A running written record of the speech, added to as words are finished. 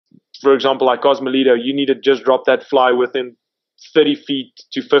for example, like Cosmolito, you need to just drop that fly within 30 feet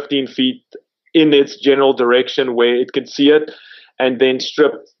to 15 feet in its general direction where it can see it, and then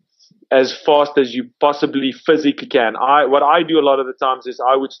strip as fast as you possibly physically can. What I do a lot of the times is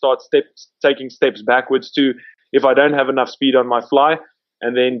I would start taking steps backwards too if I don't have enough speed on my fly,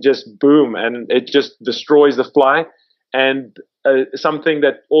 and then just boom, and it just destroys the fly. And something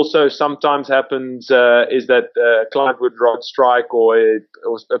that also sometimes happens is that a client would rod strike, or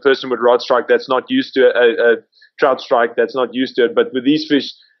a person would rod strike that's not used to a trout strike that's not used to it. But with these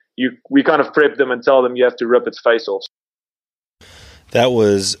fish, we kind of prep them and tell them you have to rip its face off. That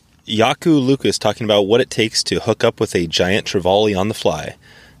was Jako Lucas talking about what it takes to hook up with a giant trevally on the fly.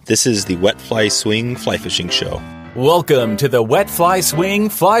 This is the Wet Fly Swing Fly Fishing Show. Welcome to the Wet Fly Swing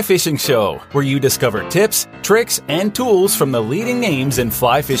Fly Fishing Show, where you discover tips, tricks, and tools from the leading names in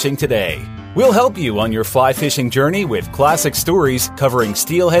fly fishing today. We'll help you on your fly fishing journey with classic stories covering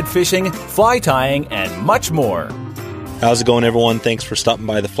steelhead fishing, fly tying, and much more. How's it going, everyone? Thanks for stopping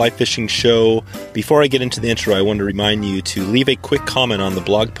by the Fly Fishing Show. Before I get into the intro, I want to remind you to leave a quick comment on the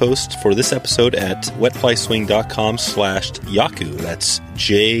blog post for this episode at wetflyswing.com/Jako. That's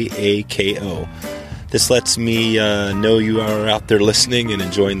Jako. This lets me know you are out there listening and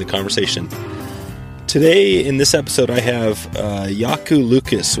enjoying the conversation. Today, in this episode, I have Jako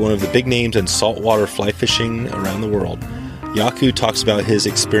Lucas, one of the big names in saltwater fly fishing around the world. Jako talks about his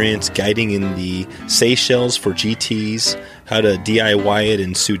experience guiding in the Seychelles for GTs, how to DIY it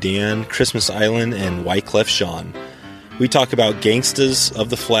in Sudan, Christmas Island, and Wycleff, Sean. We talk about gangstas of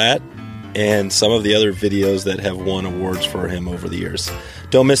the flat and some of the other videos that have won awards for him over the years.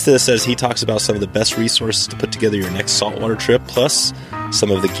 Don't miss this, as he talks about some of the best resources to put together your next saltwater trip, plus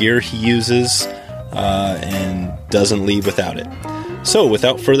some of the gear he uses and doesn't leave without it. So,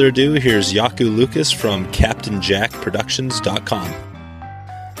 without further ado, here's Jako Lucas from CaptainJackProductions.com.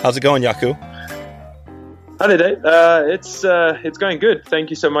 How's it going, Jako? Hi there, Dave. It's going good. Thank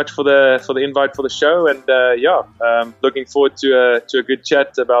you so much for the invite for the show, and looking forward to a good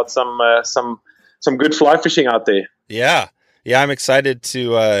chat about some good fly fishing out there. Yeah, I'm excited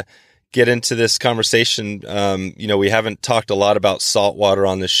to get into this conversation. We haven't talked a lot about saltwater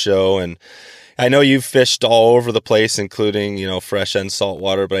on this show, and I know you've fished all over the place, including, fresh and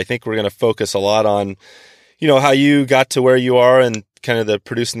saltwater, but I think we're going to focus a lot on, how you got to where you are and kind of the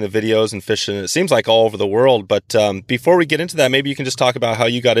producing the videos and fishing. It seems like all over the world, but before we get into that, maybe you can just talk about how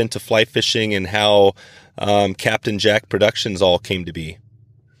you got into fly fishing and how Captain Jack Productions all came to be.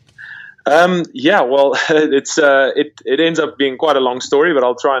 It ends up being quite a long story, but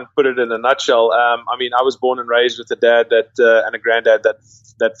I'll try and put it in a nutshell. I was born and raised with a dad and a granddad that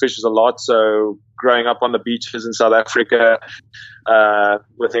fishes a lot. So growing up on the beaches in South Africa,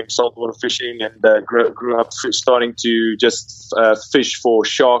 with him saltwater fishing, and grew up starting to just fish for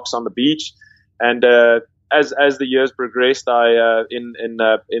sharks on the beach. And as the years progressed, I in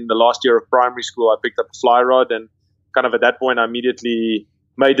the last year of primary school, I picked up a fly rod, and kind of at that point, I immediately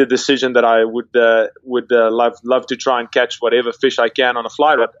made the decision that I would love to try and catch whatever fish I can on a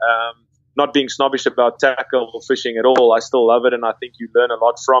fly rod. Not being snobbish about tackle fishing at all, I still love it, and I think you learn a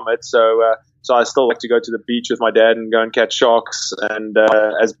lot from it. So I still like to go to the beach with my dad and go and catch sharks and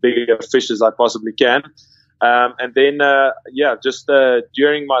as big a fish as I possibly can. And then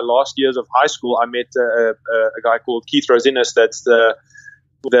during my last years of high school, I met a guy called Keith Rosinas. That's the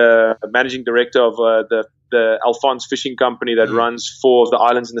managing director of the Alphonse Fishing Company that runs 4 of the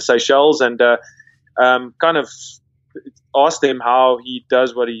islands in the Seychelles, and kind of asked him how he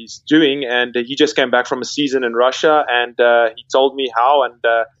does what he's doing. And he just came back from a season in Russia, and he told me how, and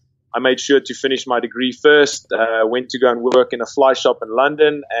I made sure to finish my degree first, went to go and work in a fly shop in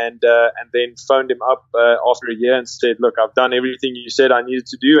London, and then phoned him up after a year and said, look, I've done everything you said I needed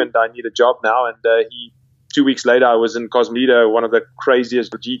to do, and I need a job now. And 2 weeks later, I was in Cosmolito, one of the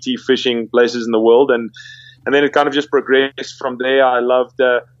craziest GT fishing places in the world. And then it kind of just progressed from there. I loved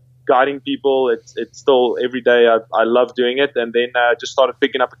guiding people. It's still every day I love doing it. And then just started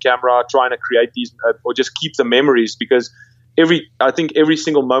picking up a camera, trying to create these or just keep the memories, because I think every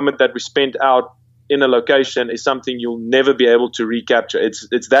single moment that we spent out in a location is something you'll never be able to recapture.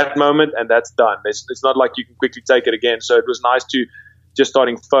 It's that moment, and that's done. It's not like you can quickly take it again. So it was nice to just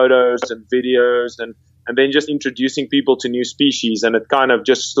starting photos and videos and then just introducing people to new species. And it kind of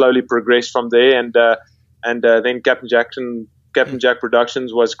just slowly progressed from there. And then Captain Jack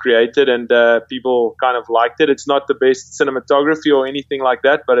Productions was created, and people kind of liked it. It's not the best cinematography or anything like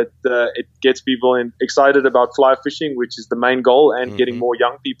that, but it gets people excited about fly fishing, which is the main goal, and getting more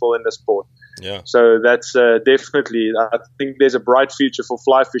young people in the sport. Yeah. So that's definitely, I think there's a bright future for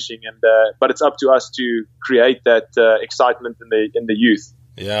fly fishing, and but it's up to us to create that excitement in the youth.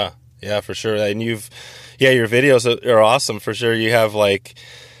 Yeah. Yeah, for sure. And your videos are awesome for sure. You have like,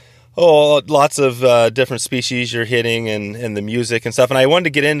 lots of different species you're hitting and the music and stuff. And I wanted to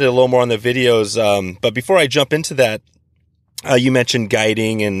get into a little more on the videos. But before I jump into that, you mentioned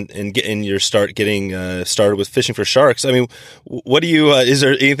guiding and getting started with fishing for sharks. I mean, what do you, is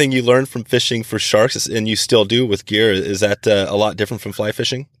there anything you learned from fishing for sharks and you still do with gear? Is that a lot different from fly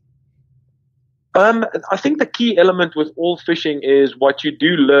fishing? I think the key element with all fishing is what you do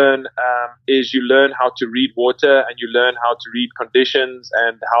learn is you learn how to read water, and you learn how to read conditions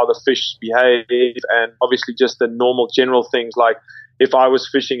and how the fish behave, and obviously just the normal general things. Like if I was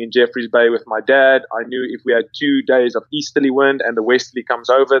fishing in Jeffreys Bay with my dad, I knew if we had 2 days of easterly wind and the westerly comes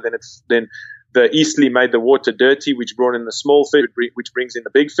over, then the easterly made the water dirty, which brought in the small fish, which brings in the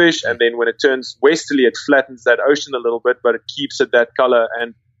big fish. And then when it turns westerly, it flattens that ocean a little bit, but it keeps it that color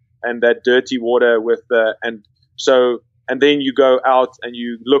and that dirty water and then you go out and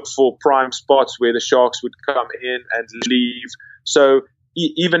you look for prime spots where the sharks would come in and leave. So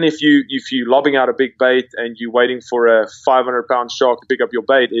even if you're lobbing out a big bait and you're waiting for a 500-pound shark to pick up your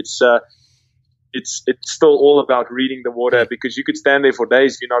bait, it's still all about reading the water, because you could stand there for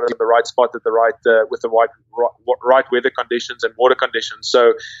days if you're not in the right spot at the right with the right weather conditions and water conditions.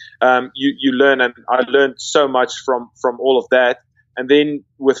 So you learn, and I learned so much from all of that. And then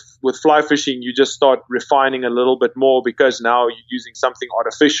with fly fishing, you just start refining a little bit more, because now you're using something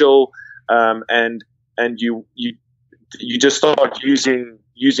artificial, and you just start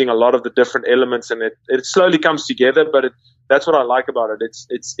using a lot of the different elements, and it slowly comes together. But that's what I like about it.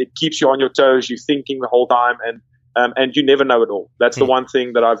 It keeps you on your toes. You're thinking the whole time, and you never know it all. That's the one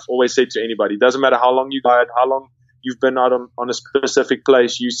thing that I've always said to anybody. It doesn't matter how long you guide, how long you've been out on a specific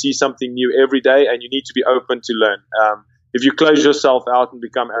place. You see something new every day, and you need to be open to learn. If you close yourself out and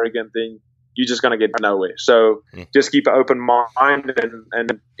become arrogant, then you're just going to get nowhere. So just keep an open mind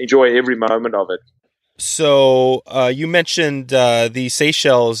and enjoy every moment of it. So you mentioned the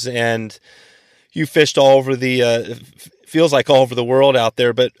Seychelles, and you fished all over feels like all over the world out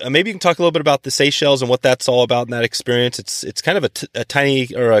there, but maybe you can talk a little bit about the Seychelles and what that's all about in that experience. It's kind of a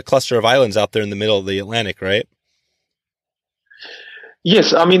tiny, or a cluster of islands out there in the middle of the Atlantic, right?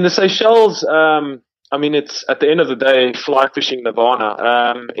 Yes. I mean, the Seychelles, it's at the end of the day, fly fishing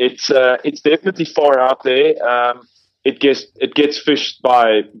nirvana. It's definitely far out there. It gets fished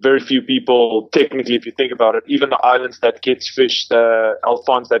by very few people. Technically, if you think about it, even the islands that gets fished,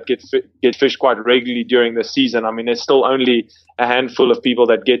 Alphons that get fished quite regularly during the season. I mean, there's still only a handful of people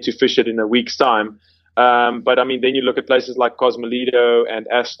that get to fish it in a week's time. But I mean, then you look at places like Cosmolito and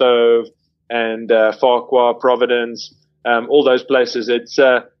Astove and Farquhar, Providence, all those places. It's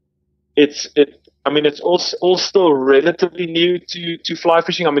all still relatively new to fly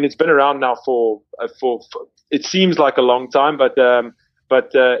fishing. I mean, it's been around now for it seems like a long time, but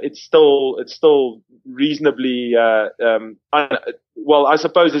it's still reasonably well, I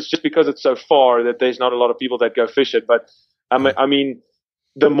suppose it's just because it's so far that there's not a lot of people that go fish it. But I mean,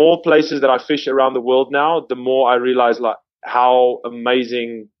 the more places that I fish around the world now, the more I realize like how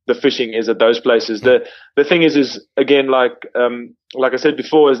amazing the fishing is at those places. The thing is again, like I said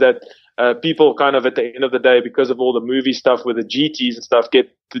before, is that people kind of at the end of the day, because of all the movie stuff with the GTs and stuff, get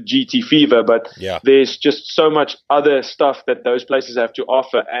the GT fever, but there's just so much other stuff that those places have to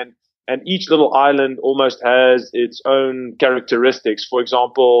offer. And each little island almost has its own characteristics. For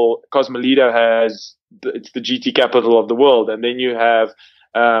example, Cosmolito it's the GT capital of the world. And then you have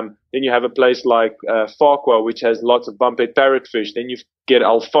a place like Farquhar, which has lots of bumphead parrotfish. Then you get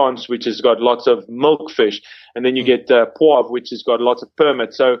Alphonse, which has got lots of milkfish. And then you get Poivre, which has got lots of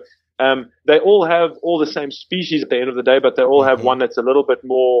permit. So they all have all the same species at the end of the day, but they all have one that's a little bit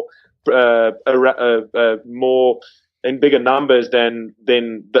more more in bigger numbers than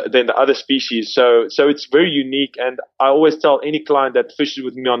the other species. So it's very unique. And I always tell any client that fishes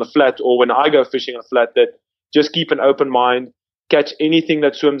with me on the flat, or when I go fishing on the flat, that just keep an open mind, catch anything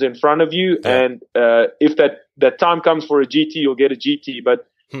that swims in front of you. Yeah. And if that time comes for a GT, you'll get a GT. But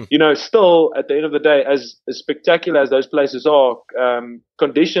still, at the end of the day, as spectacular as those places are,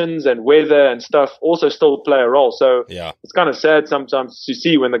 conditions and weather and stuff also still play a role. So it's kind of sad sometimes to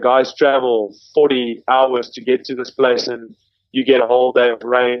see when the guys travel 40 hours to get to this place, and you get a whole day of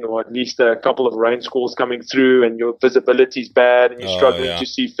rain, or at least a couple of rain squalls coming through, and your visibility's bad, and you're struggling to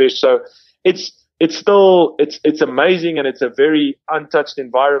see fish. So it's amazing, and it's a very untouched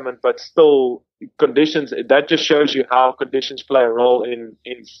environment, but still conditions, that just shows you how conditions play a role in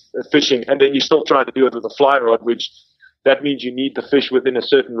fishing. And then you're still trying to do it with a fly rod, which that means you need the fish within a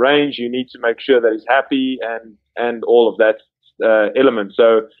certain range. You need to make sure that he's happy and all of that element.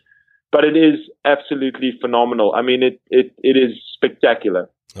 So, but it is absolutely phenomenal. I mean, it is spectacular.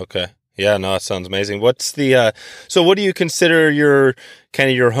 Okay. Yeah, no, that sounds amazing. What's the so what do you consider your kind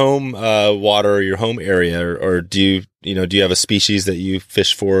of your home water or your home area, or do you have a species that you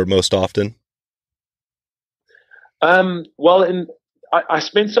fish for most often? Well, I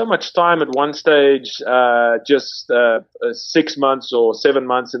spent so much time at one stage, just 6 months or 7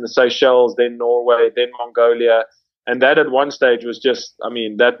 months in the Seychelles, then Norway, then Mongolia. And that at one stage was just, I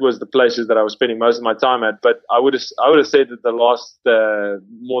mean, that was the places that I was spending most of my time at. But I would have said that the last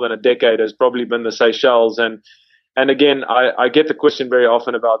more than a decade has probably been the Seychelles. And again, I get the question very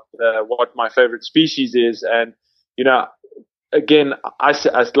often about what my favorite species is. And, again,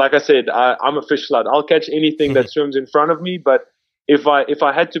 like I said, I'm a fish slut. I'll catch anything that swims in front of me. But if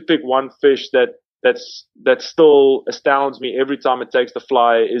I had to pick one fish that still astounds me every time it takes the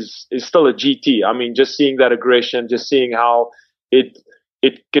fly is still a GT. I mean, just seeing that aggression, just seeing how it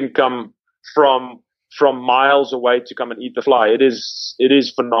can come from miles away to come and eat the fly. It is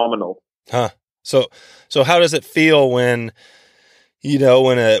phenomenal. Huh. So how does it feel when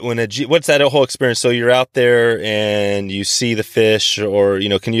what's that whole experience? So you're out there and you see the fish, or,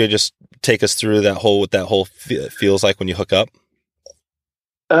 can you just take us through what that whole feels like when you hook up?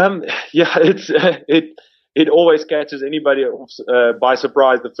 Yeah, it always catches anybody by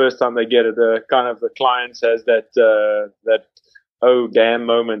surprise the first time they get it. The client has that oh damn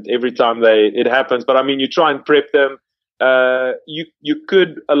moment every time it happens. But I mean, you try and prep them. You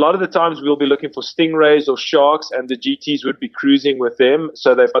could, a lot of the times we'll be looking for stingrays or sharks, and the GTs would be cruising with them.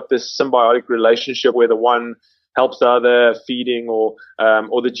 So they've got this symbiotic relationship where the one helps the other feeding, or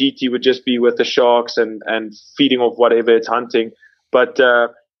the GT would just be with the sharks and feeding off whatever it's hunting,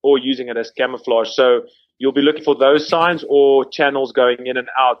 or using it as camouflage. So you'll be looking for those signs or channels going in and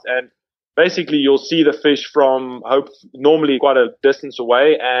out. And basically you'll see the fish from normally quite a distance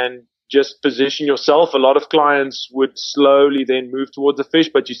away, and just position yourself. A lot of clients would slowly then move towards the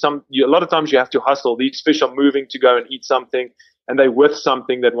fish, but a lot of times you have to hustle. These fish are moving to go and eat something, and they're with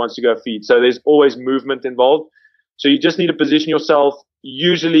something that wants to go feed. So there's always movement involved. So you just need to position yourself,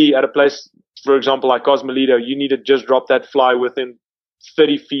 usually at a place, for example, like Cosmolito. You need to just drop that fly within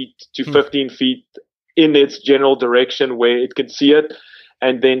 30 feet to 15 feet in its general direction where it can see it,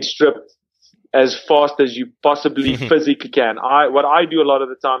 and then strip as fast as you possibly physically can. What I do a lot of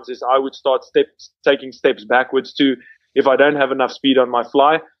the times is I would start taking steps backwards too, if I don't have enough speed on my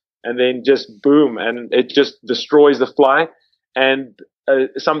fly, and then just boom, and it just destroys the fly. And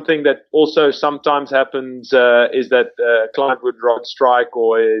something that also sometimes happens is that a client would rod strike,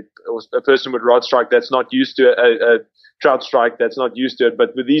 or a person would rod strike that's not used to a trout strike that's not used to it.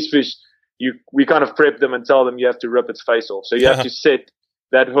 But with these fish, we kind of prep them and tell them you have to rip its face off. So you have to set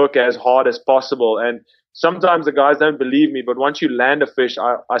that hook as hard as possible. And sometimes the guys don't believe me, but once you land a fish,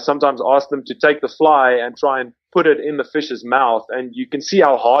 I sometimes ask them to take the fly and try and put it in the fish's mouth, and you can see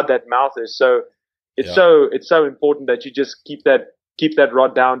how hard that mouth is. So it's so important that you just keep that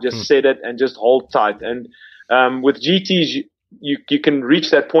rod down, just set it and just hold tight. And with GTs, you can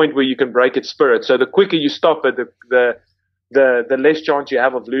reach that point where you can break its spirit. So the quicker you stop it, the less chance you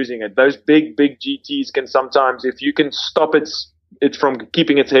have of losing it. Those big GTs can sometimes, if you can stop it from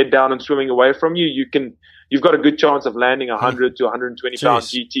keeping its head down and swimming away from you, you've got a good chance of landing 100 to 120 pound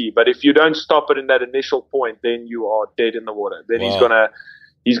GT. But if you don't stop it in that initial point, then you are dead in the water. Then he's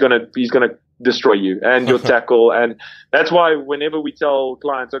gonna destroy you and your tackle. And that's why whenever we tell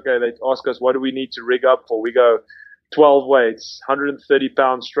clients, okay, they ask us, what do we need to rig up for? We go 12 weights, 130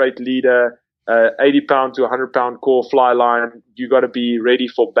 pound straight leader, 80 pound to 100 pound core fly line. You got to be ready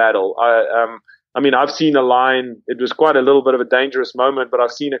for battle. I mean, I've seen a line, it was quite a little bit of a dangerous moment, but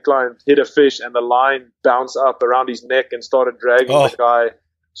I've seen a client hit a fish and the line bounce up around his neck and started dragging the guy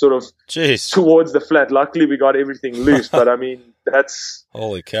sort of towards the flat. Luckily, we got everything loose, but I mean, that's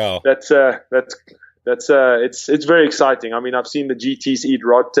holy cow. It's very exciting. I mean, I've seen the GTs eat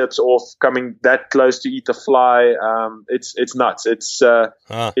rod tips off coming that close to eat the fly. It's nuts. It's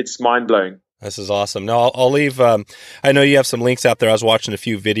mind blowing. This is awesome. Now, I'll leave. I know you have some links out there. I was watching a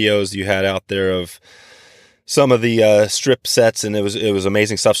few videos you had out there of some of the strip sets, and it was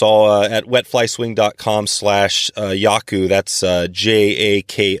amazing stuff. So I'll, at wetflyswing.com/Jako, that's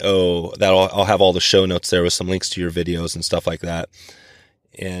Jako. I'll have all the show notes there with some links to your videos and stuff like that.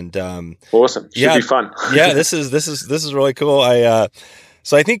 And awesome. Should be fun. Yeah, this is really cool.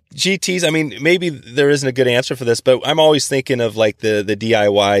 So I think GTs, I mean, maybe there isn't a good answer for this, but I'm always thinking of like the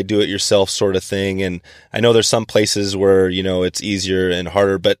DIY, do it yourself sort of thing. And I know there's some places where, it's easier and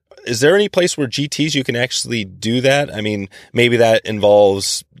harder, but is there any place where GTs you can actually do that? I mean, maybe that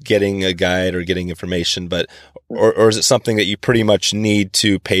involves getting a guide or getting information, but, or is it something that you pretty much need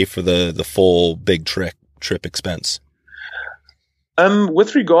to pay for the full big trip expense?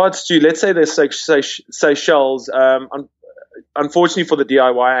 With regards to, let's say, the Seychelles, unfortunately for the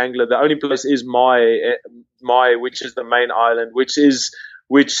DIY angler, the only place is my, which is the main island,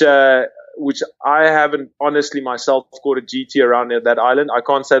 which I haven't honestly myself caught a GT around that island. I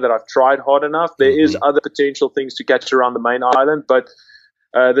can't say that I've tried hard enough. There is other potential things to catch around the main island, but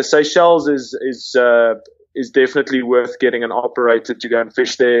the Seychelles is definitely worth getting an operator to go and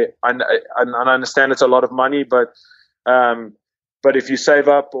fish there. And I understand it's a lot of money, but if you save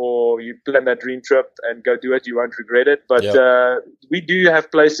up or you plan that dream trip and go do it, you won't regret it. But we do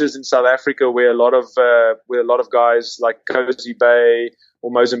have places in South Africa where a lot of guys like Cozy Bay or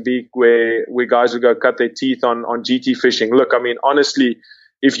Mozambique, where guys will go cut their teeth on GT fishing. Look, I mean, honestly,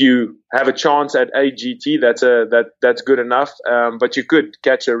 if you have a chance at a GT, that's good enough. But you could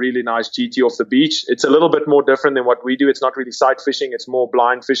catch a really nice GT off the beach. It's a little bit more different than what we do. It's not really sight fishing. It's more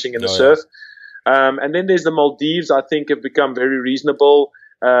blind fishing in the surf. And then there's the Maldives. I think have become very reasonable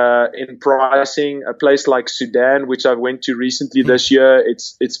in pricing. A place like Sudan, which I went to recently this year,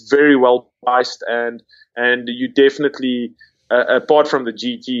 it's very well priced, and you definitely. Apart from the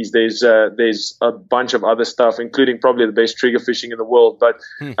GTs, there's a bunch of other stuff, including probably the best trigger fishing in the world. But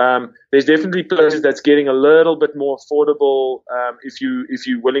there's definitely places that's getting a little bit more affordable if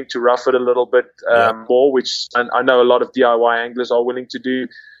you're willing to rough it a little bit more, which I know a lot of DIY anglers are willing to do.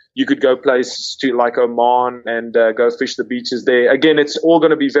 You could go places to like Oman and go fish the beaches there. Again, it's all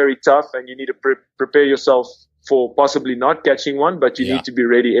going to be very tough, and you need to prepare yourself for possibly not catching one, but you need to be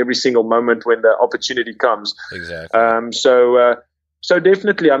ready every single moment when the opportunity comes. Exactly. So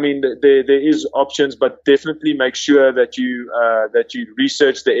definitely, I mean, there is options, but definitely make sure that you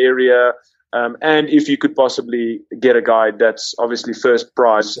research the area. And if you could possibly get a guide, that's obviously first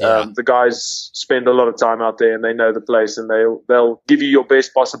prize. The guys spend a lot of time out there and they know the place, and they'll give you your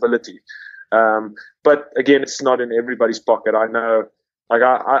best possibility. But again, it's not in everybody's pocket. I know. Like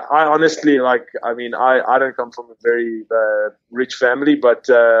I honestly, like, I mean, I don't come from a very rich family, but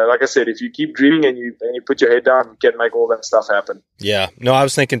like I said, if you keep dreaming and you put your head down, you can make all that stuff happen. Yeah. No, I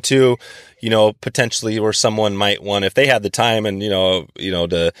was thinking too, potentially where someone might want, if they had the time and,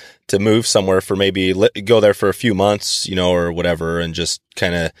 to move somewhere for maybe go there for a few months, or whatever, and just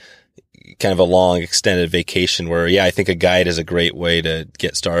kind of a long extended vacation where, I think a guide is a great way to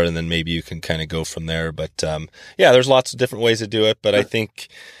get started, and then maybe you can kind of go from there. But, there's lots of different ways to do it, but I think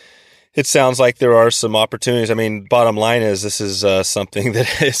it sounds like there are some opportunities. I mean, bottom line is this is something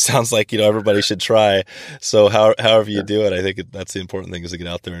that it sounds like, everybody should try. So however you do it, I think that's the important thing, is to get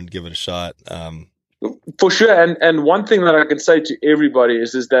out there and give it a shot. For sure. And one thing that I can say to everybody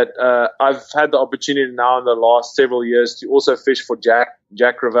is that I've had the opportunity now in the last several years to also fish for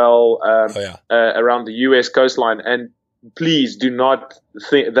Jack Ravel around the US coastline. And please do not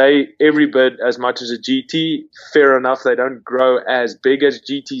think every bit as much as a GT. Fair enough, they don't grow as big as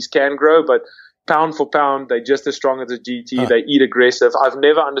GTs can grow, but pound for pound, they're just as strong as a GT. They eat aggressive. I've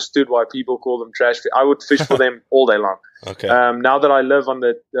never understood why people call them trash fish. I would fish for them all day long. Okay. Now that I live on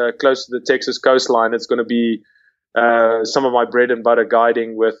the close to the Texas coastline, it's going to be some of my bread and butter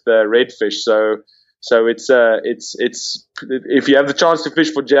guiding with redfish. So it's if you have the chance to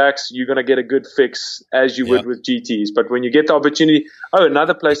fish for jacks, you're going to get a good fix as you would with GTs. But when you get the opportunity,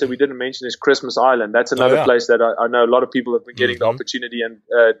 another place that we didn't mention is Christmas Island. That's another place that I know a lot of people have been getting the opportunity, and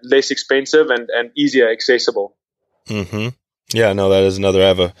less expensive and easier accessible. Mm-hmm. Yeah, no, that is another. I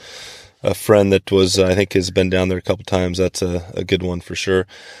have a friend that I think has been down there a couple times. That's a good one for sure.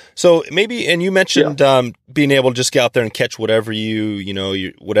 So maybe, and you mentioned being able to just get out there and catch whatever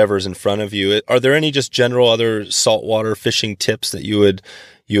whatever's in front of you. Are there any just general other saltwater fishing tips that you would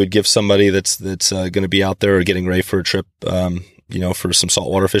give somebody that's going to be out there or getting ready for a trip, for some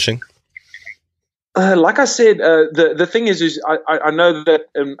saltwater fishing? Like I said, the thing is I know that,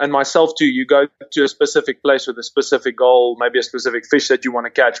 and myself too, you go to a specific place with a specific goal, maybe a specific fish that you want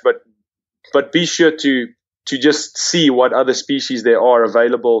to catch, but be sure to just see what other species there are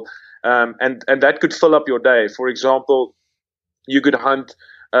available, and that could fill up your day. For example, you could hunt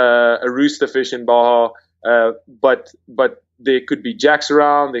a rooster fish in Baja, but there could be jacks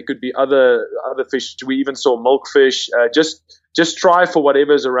around. There could be other fish. We even saw milkfish. Just try for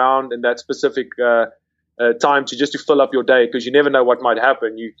whatever's around in that specific time to fill up your day, because you never know what might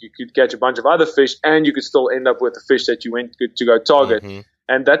happen. You could catch a bunch of other fish, and you could still end up with the fish that you went to go target. Mm-hmm.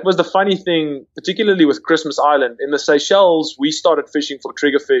 And that was the funny thing, particularly with Christmas Island. In the Seychelles, we started fishing for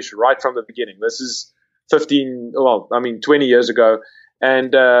triggerfish right from the beginning. This is 20 years ago.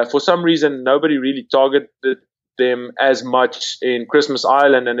 And for some reason, nobody really targeted them as much in Christmas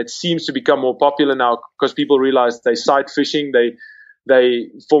Island. And it seems to become more popular now because people realize they sight fishing.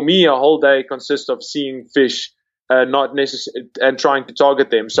 For me, a whole day consists of seeing fish not necessarily, and trying to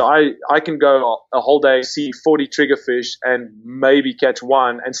target them. So I can go a whole day, see 40 triggerfish and maybe catch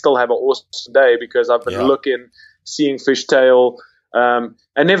one and still have an awesome day because I've been looking, seeing fishtail, and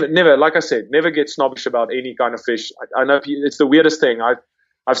never, like I said, never get snobbish about any kind of fish. I know it's the weirdest thing.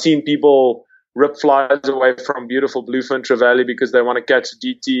 I've seen people rip flies away from beautiful bluefin trevally because they want to catch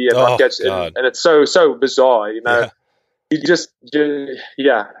DT and not catch, and it's so bizarre, you know. Yeah. It's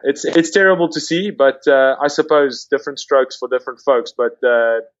terrible to see, but I suppose different strokes for different folks. But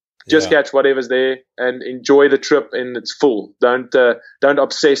catch whatever's there and enjoy the trip in its full. Don't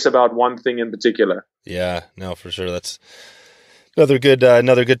obsess about one thing in particular. Yeah, no, for sure. That's another good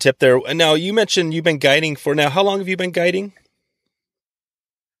tip there. Now, you mentioned you've been guiding for now. How long have you been guiding?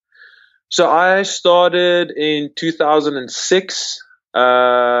 So I started in 2006.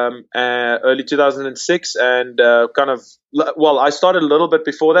 Early 2006, and I started a little bit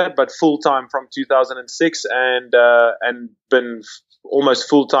before that, but full time from 2006, and been almost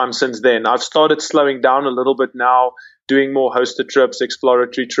full time since then. I've started slowing down a little bit now, doing more hosted trips,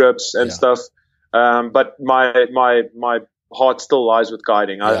 exploratory trips, and stuff. But my heart still lies with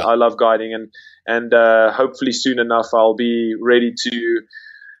guiding. I love guiding, and hopefully soon enough I'll be ready to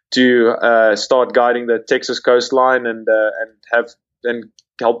start guiding the Texas coastline and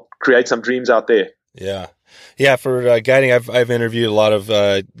help create some dreams out there. Yeah. For guiding, I've interviewed a lot of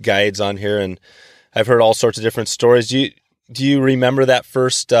guides on here, and I've heard all sorts of different stories. Do you remember that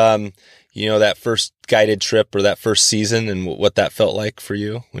first, that first guided trip or that first season, and what that felt like for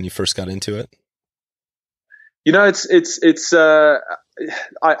you when you first got into it? You know,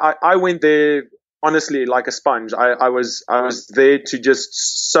 I went there honestly like a sponge. I was there to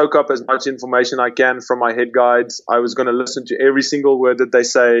just soak up as much information I can from my head guides. I was going to listen to every single word that they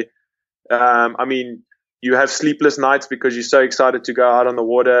say. I mean, you have sleepless nights because you're so excited to go out on the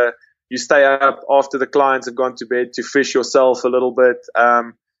water. You stay up after the clients have gone to bed to fish yourself a little bit.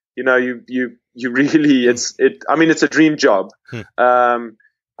 You really, it's a dream job.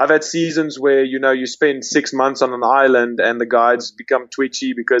 I've had seasons where, you spend 6 months on an island and the guides become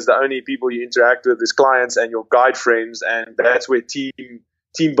twitchy because the only people you interact with is clients and your guide friends. And that's where team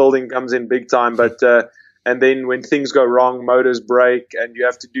building comes in big time. But, and then when things go wrong, motors break and you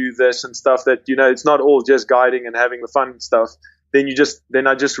have to do this and stuff that, it's not all just guiding and having the fun stuff. Then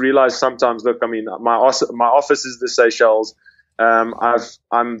I just realize sometimes, look, I mean, my office is the Seychelles.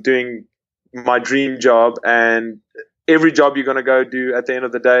 I'm doing my dream job, and every job you're going to go do at the end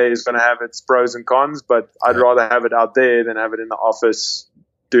of the day is going to have its pros and cons, but I'd rather have it out there than have it in the office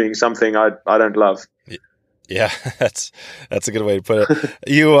doing something I don't love. Yeah, that's a good way to put it.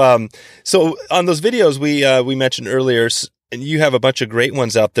 You so on those videos we mentioned earlier, and you have a bunch of great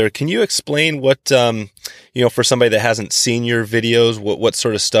ones out there. Can you explain what for somebody that hasn't seen your videos, what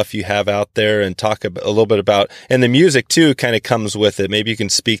sort of stuff you have out there, and talk a little bit about, and the music too kind of comes with it. Maybe you can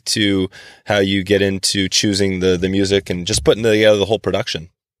speak to how you get into choosing the music and just putting together the whole production.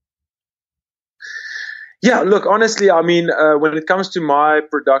 Yeah, look, honestly, I mean, when it comes to my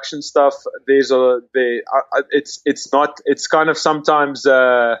production stuff, it's kind of sometimes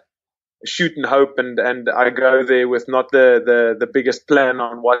shoot and hope, and I go there with not the biggest plan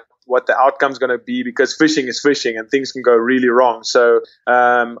on what the outcome's going to be, because fishing is fishing and things can go really wrong. So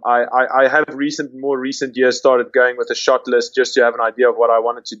I have more recent years started going with a shot list just to have an idea of what I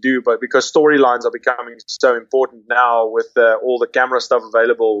wanted to do. But because storylines are becoming so important now with all the camera stuff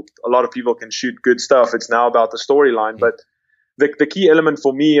available, a lot of people can shoot good stuff. It's now about the storyline. But the key element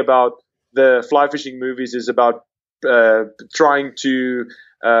for me about the fly fishing movies is about trying to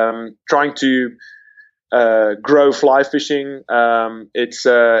grow fly fishing. It's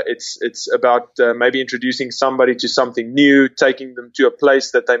about maybe introducing somebody to something new, taking them to a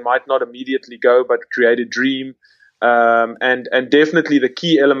place that they might not immediately go, but create a dream. And definitely the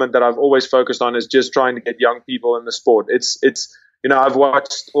key element that I've always focused on is just trying to get young people in the sport. It's I've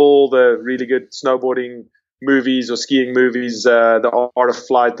watched all the really good snowboarding movies or skiing movies, the Art of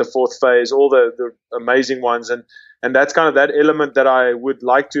Flight, the Fourth Phase, all the amazing ones. And that's kind of that element that I would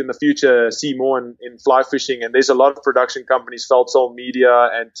like to in the future see more in fly fishing. And there's a lot of production companies, Feltzel Media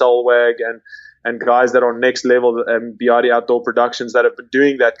and Telwag and guys that are next level, and Biardi Outdoor Productions, that have been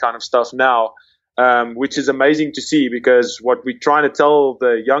doing that kind of stuff now, which is amazing to see, because what we're trying to tell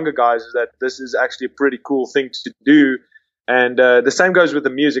the younger guys is that this is actually a pretty cool thing to do. And the same goes with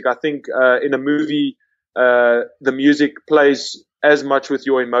the music. I think in a movie, the music plays as much with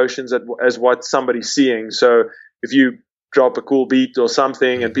your emotions as what somebody's seeing. So if you drop a cool beat or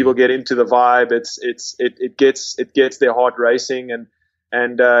something and people get into the vibe, it gets their heart racing,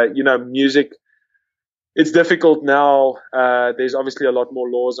 and music it's difficult now. There's obviously a lot more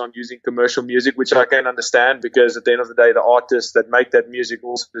laws on using commercial music, which I can understand, because at the end of the day, the artists that make that music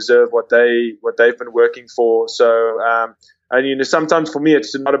also deserve what they've been working for. So, and sometimes for me,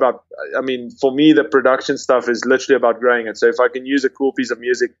 it's not about. For me, the production stuff is literally about growing it. So if I can use a cool piece of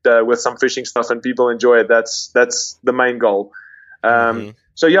music with some fishing stuff and people enjoy it, that's the main goal.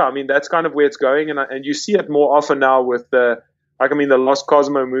 So yeah, that's kind of where it's going, and you see it more often now with the Lost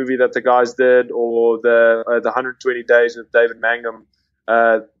Cosmo movie that the guys did, or the 120 Days with David Mangum,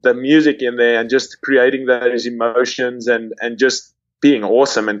 the music in there and just creating those emotions and just being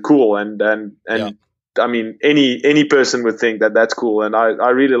awesome and cool and any person would think that that's cool, and I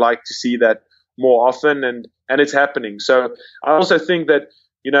really like to see that more often, and it's happening. So I also think that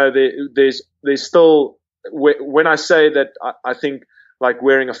there's still, when I say that I think like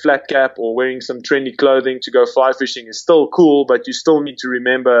wearing a flat cap or wearing some trendy clothing to go fly fishing is still cool, but you still need to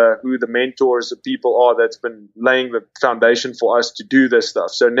remember who the mentors, the people are that's been laying the foundation for us to do this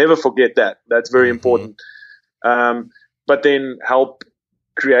stuff. So never forget that. That's very important. But then help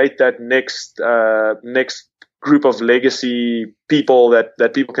create that next group of legacy people that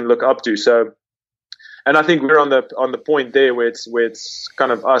people can look up to. So, and I think we're on the point there where it's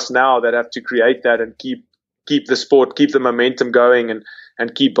kind of us now that have to create that and keep the sport, keep the momentum going,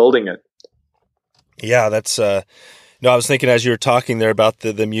 and keep building it. Yeah, that's no, I was thinking as you were talking there about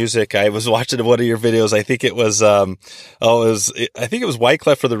the music. I was watching one of your videos. I think it was I think it was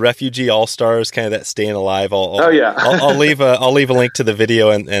Wycleff for the Refugee All Stars, kind of that Staying Alive. I'll leave a link to the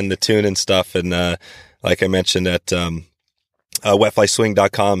video and the tune and stuff. And like I mentioned at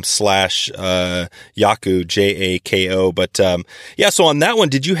wetflyswing.com/Jako, Jako. But so on that one,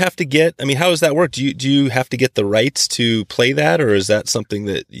 did you have to get, how does that work? Do you have to get the rights to play that, or is that something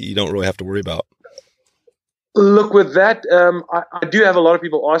that you don't really have to worry about? Look, with that, I do have a lot of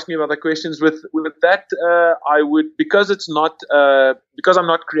people ask me about the questions. With that, I would, because it's not because I'm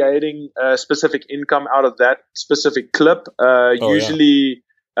not creating a specific income out of that specific clip. Usually,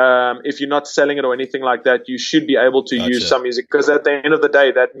 if you're not selling it or anything like that, you should be able to use some music, because at the end of the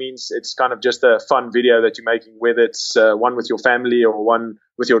day, that means it's kind of just a fun video that you're making, whether it's one with your family or one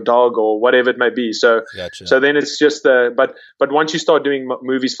with your dog or whatever it may be. So, so then it's just but once you start doing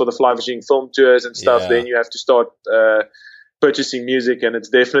movies for the fly fishing film tours and stuff, then you have to start purchasing music, and it's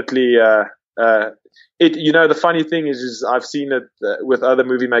definitely the funny thing is I've seen it with other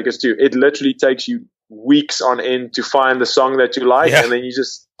movie makers too. It literally takes you weeks on end to find the song that you like, and then you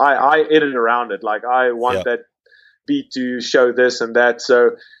just I edit around it. Like, I want that beat to show this and that,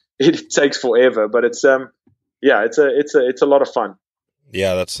 so it takes forever, but it's it's a lot of fun.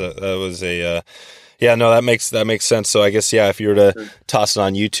 That makes sense. So I guess if you were to toss it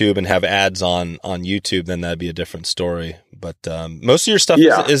on YouTube and have ads on YouTube, then that'd be a different story. But most of your stuff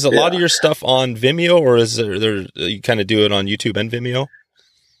is a lot of your stuff on Vimeo, or is there you kind of do it on YouTube and Vimeo?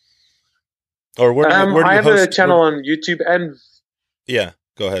 Or where do you I have a channel on YouTube and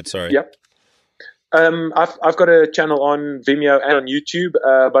go ahead. Sorry. Yep. I've got a channel on Vimeo and on YouTube,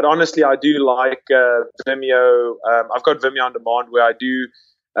 but honestly, I do like Vimeo. I've got Vimeo on demand where I do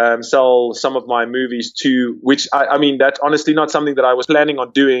sell some of my movies too, which that's honestly not something that I was planning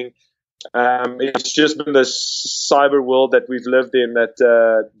on doing. It's just been this cyber world that we've lived in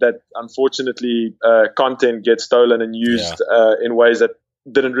that unfortunately content gets stolen and used in ways that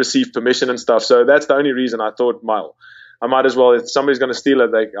didn't receive permission and stuff. So that's the only reason I thought I might as well, if somebody's going to steal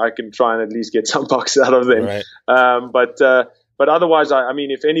it, I can try and at least get some bucks out of them. Right. But otherwise,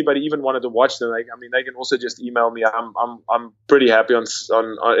 if anybody even wanted to watch them, they can also just email me. I'm pretty happy on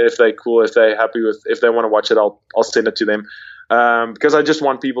if they're cool, if they're happy with, if they want to watch it, I'll send it to them. Because I just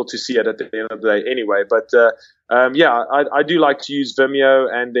want people to see it at the end of the day anyway. But I do like to use Vimeo,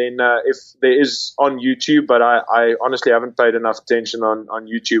 and then if there is on YouTube, but I honestly haven't paid enough attention on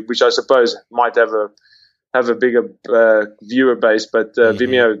YouTube, which I suppose might have a bigger viewer base, but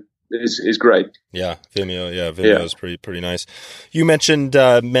Vimeo is great. Vimeo is pretty nice. You mentioned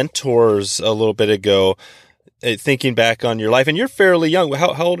mentors a little bit ago. Thinking back on your life, and you're fairly young.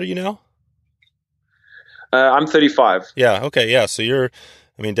 How old are you now? I'm 35. Yeah. Okay. Yeah. So you're,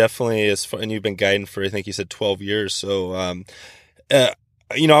 definitely and you've been guiding for, I think you said 12 years. So, I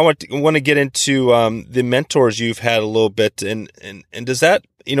want to get into the mentors you've had a little bit, and does that,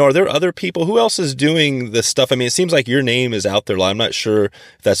 are there other people? Who else is doing this stuff? It seems like your name is out there. I'm not sure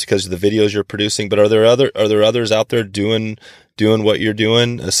if that's because of the videos you're producing, but are there others out there doing what you're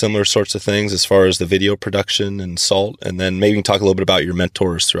doing, similar sorts of things as far as the video production and salt? And then maybe talk a little bit about your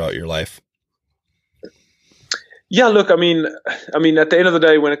mentors throughout your life. Yeah, look, I mean, at the end of the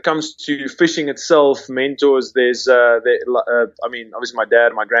day, when it comes to fishing itself, mentors, I mean, obviously my dad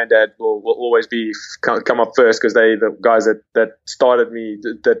and my granddad will always come up first because they the guys that started me,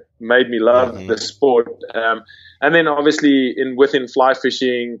 that made me love the sport. And then obviously within fly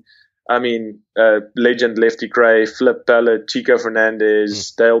fishing, I mean, legend Lefty Cray, Flip Pellet, Chico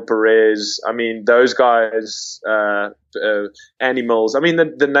Fernandez, Dale Perez. I mean, those guys, Animals. I mean,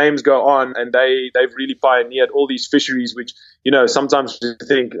 the names go on, and they've really pioneered all these fisheries, which, you know, sometimes you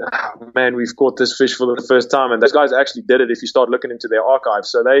think, oh, man, we've caught this fish for the first time. And those guys actually did it if you start looking into their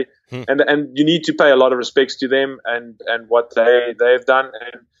archives. So and you need to pay a lot of respects to them and what they've done.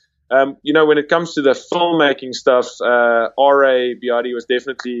 And, you know, when it comes to the filmmaking stuff, R.A. Biadi was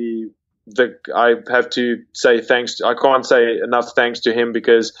definitely I have to say I can't say enough thanks to him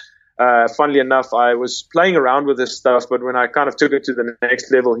because, funnily enough, I was playing around with this stuff, but when I kind of took it to the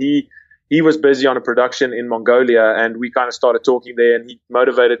next level, he was busy on a production in Mongolia, and we kind of started talking there, and he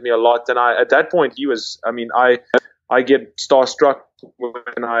motivated me a lot. And at that point, I get starstruck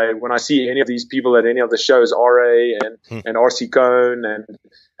when I see any of these people at any of the shows, RA and RC Cone and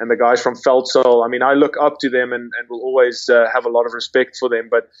the guys from Feldsel. I mean, I look up to them and will always have a lot of respect for them.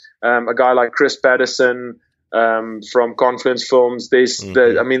 But a guy like Chris Patterson from Confluence Films,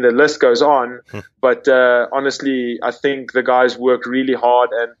 the list goes on. But honestly, I think the guys work really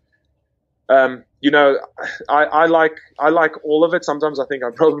hard, and you know, I like all of it. Sometimes I think I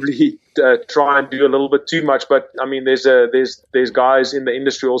probably try and do a little bit too much, but I mean, there's guys in the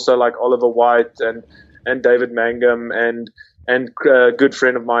industry also like Oliver White and David Mangum and a good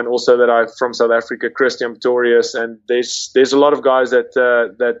friend of mine also from South Africa, Christian Pretorius, and there's a lot of guys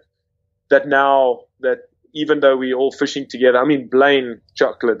that even though we're all fishing together. I mean, Blaine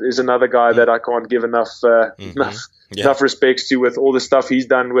Chocolate is another guy that I can't give enough respects to with all the stuff he's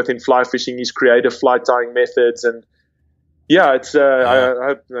done within fly fishing, his creative fly tying methods. And yeah, it's,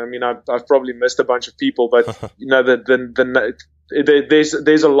 I've probably missed a bunch of people, but you know, there's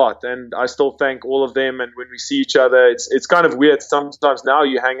a lot, and I still thank all of them. And when we see each other, it's kind of weird. Sometimes now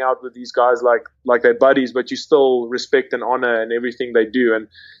you hang out with these guys like they're buddies, but you still respect and honor and everything they do.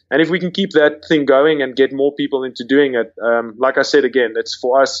 And if we can keep that thing going and get more people into doing it, like I said again, it's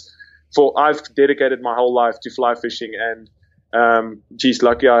for us. I've dedicated my whole life to fly fishing, and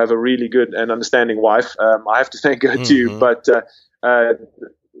lucky I have a really good and understanding wife. I have to thank her too. But I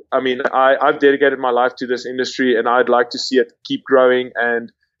mean, I've dedicated my life to this industry, and I'd like to see it keep growing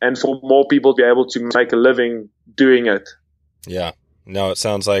and for more people to be able to make a living doing it. Yeah. No, it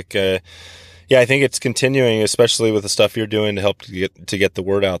sounds like, I think it's continuing, especially with the stuff you're doing to help to get the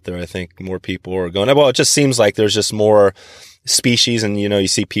word out there. I think more people are going, well, it just seems like there's just more species, and, you know, you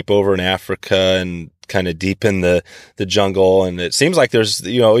see people over in Africa and kind of deep in the jungle, and it seems like there's,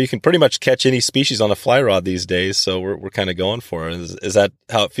 you know, you can pretty much catch any species on a fly rod these days. So we're kind of going for it. Is that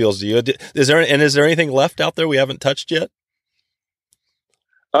how it feels to you? Is there anything left out there we haven't touched yet?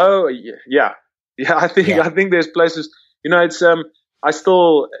 Oh yeah. I think there's places, you know, it's I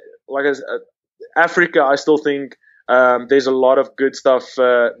still, like Africa, I still think there's a lot of good stuff.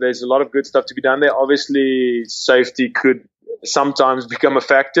 There's a lot of good stuff to be done there. Obviously, safety could sometimes become a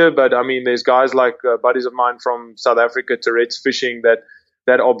factor, but I mean, there's guys like buddies of mine from South Africa, Tourette's Fishing, that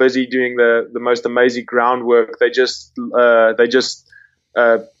are busy doing the most amazing groundwork. They just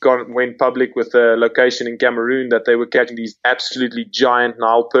went public with a location in Cameroon that they were catching these absolutely giant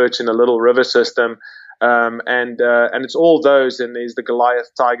Nile perch in a little river system. And it's all those, and there's the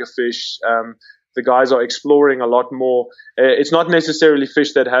Goliath tigerfish. The guys are exploring a lot more. It's not necessarily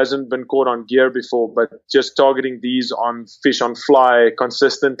fish that hasn't been caught on gear before, but just targeting these on fish on fly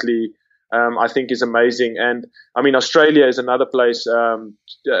consistently, I think is amazing. And I mean, Australia is another place.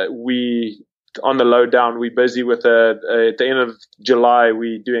 We, on the lowdown, we're busy with at the end of July,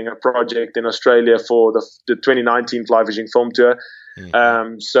 we're doing a project in Australia for the 2019 fly fishing film tour.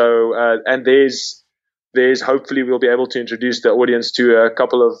 And there's hopefully we'll be able to introduce the audience to a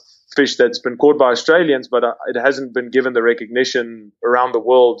couple of fish that's been caught by Australians, but it hasn't been given the recognition around the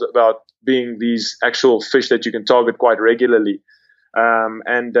world about being these actual fish that you can target quite regularly.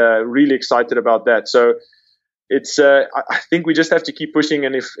 Really excited about that. So it's, I think we just have to keep pushing.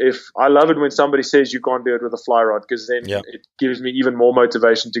 And if I love it when somebody says you can't do it with a fly rod, because then it gives me even more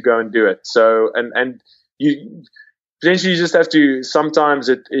motivation to go and do it. So, and you, potentially you just have to, sometimes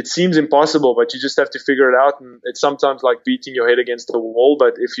it seems impossible, but you just have to figure it out. And it's sometimes like beating your head against the wall,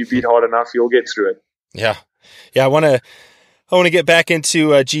 but if you beat hard enough, you'll get through it. Yeah. I want to get back into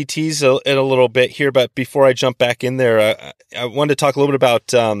GTs in a little bit here, but before I jump back in there, I wanted to talk a little bit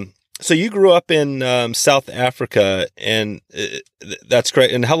about, so you grew up in South Africa, and that's great.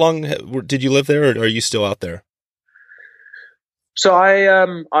 And how long did you live there, or are you still out there? So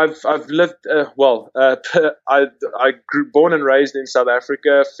I've lived I grew born and raised in South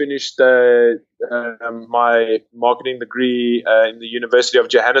Africa. Finished my marketing degree in the University of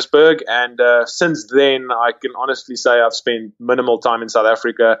Johannesburg, and since then I can honestly say I've spent minimal time in South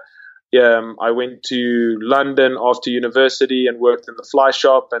Africa. I went to London after university and worked in the fly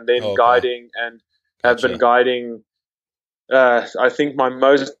shop, and then guiding, and have been guiding. I think my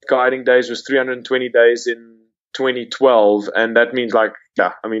most guiding days was 320 days in 2012, and that means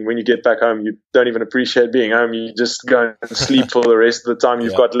when you get back home, you don't even appreciate being home. You just go and sleep for the rest of the time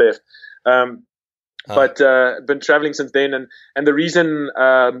you've got left. But been traveling since then, and the reason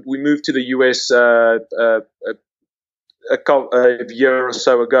we moved to the US a year or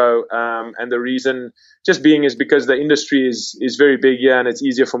so ago, and the reason just being is because the industry is very big here, and it's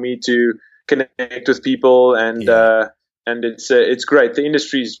easier for me to connect with people, and it's great. The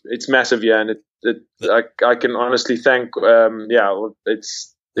industry it's massive here, and I can honestly thank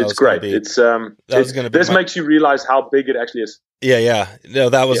it's great. This makes you realize how big it actually is. Yeah. No,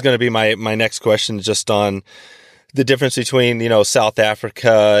 that was going to be my next question, just on the difference between, South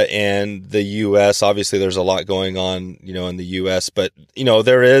Africa and the U.S. Obviously, there's a lot going on, in the U.S., but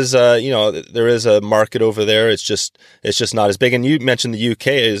there is a market over there. It's just not as big. And you mentioned the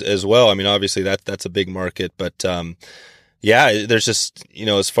U.K. as well. I mean, obviously that's a big market, but there's just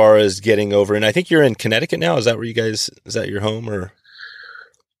as far as getting over. And I think you're in Connecticut now. Is that your home, or?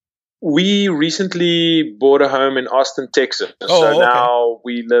 We recently bought a home in Austin, Texas. Now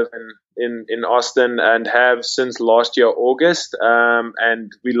we live in Austin and have since last year, August.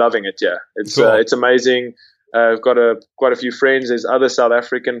 And we're loving it. Yeah. It's, cool. It's amazing. I've got quite a few friends. There's other South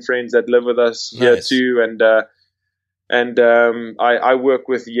African friends that live with us here too. And I work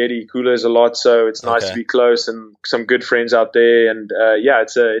with Yeti coolers a lot. So it's nice to be close, and some good friends out there. And,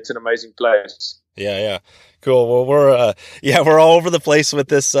 it's an amazing place. Yeah. Cool. Well, we're all over the place with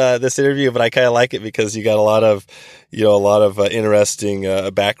this interview, but I kind of like it because you got a lot of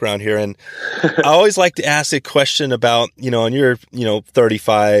interesting background here. And I always like to ask a question about, and you're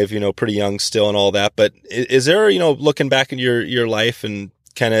 35, pretty young still and all that. But is there, looking back at your life, and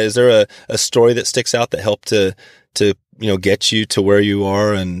kind of, is there a story that sticks out that helped to get you to where you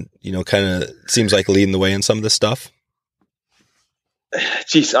are, and kind of seems like leading the way in some of this stuff?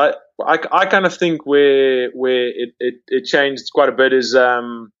 Geez, I kind of think where it changed quite a bit is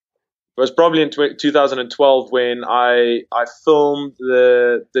was probably in 2012 when I filmed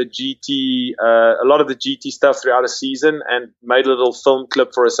the GT a lot of the GT stuff throughout a season, and made a little film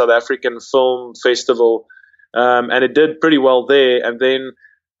clip for a South African film festival, and it did pretty well there. And then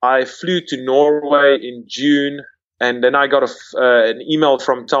I flew to Norway in June, and then I got an email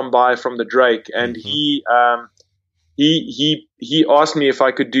from Tom Bye from the Drake, and he asked me if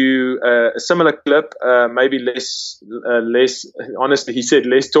I could do a similar clip, maybe less. Honestly, he said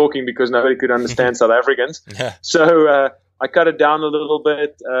less talking because nobody could understand South Africans. Yeah. So I cut it down a little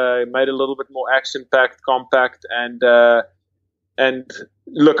bit, made it a little bit more action-packed, compact, and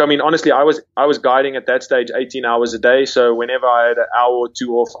look, I mean, honestly, I was guiding at that stage 18 hours a day. So whenever I had an hour or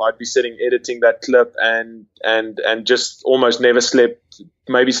two off, I'd be sitting editing that clip, and just almost never slept.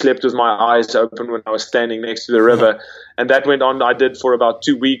 Maybe slept with my eyes open when I was standing next to the river. And that went on. I did for about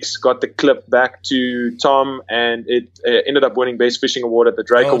 2 weeks, got the clip back to Tom, and it ended up winning Best Fishing Award at the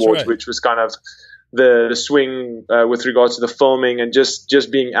Drake Awards, which was kind of the swing with regards to the filming, and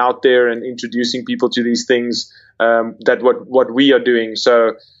just being out there and introducing people to these things, that what we are doing.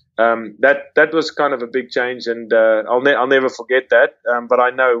 So that was kind of a big change, and I'll never forget that. But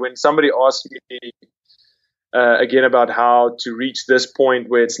I know when somebody asks me again about how to reach this point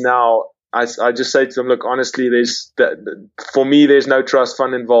where it's now, I just say to them, look, honestly, for me, there's no trust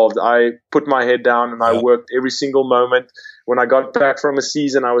fund involved. I put my head down and I worked every single moment. When I got back from a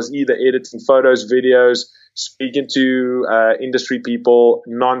season, I was either editing photos, videos, speaking to industry people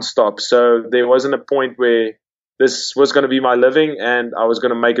nonstop. So there wasn't a point where this was going to be my living and I was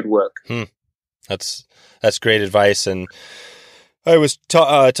going to make it work. That's great advice. And I was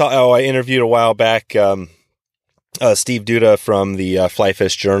I interviewed a while back Steve Duda from the Fly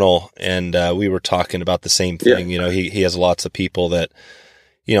Fish Journal, and we were talking about the same thing. Yeah. He has lots of people that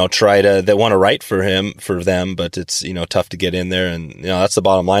that want to write for them, but it's tough to get in there, and that's the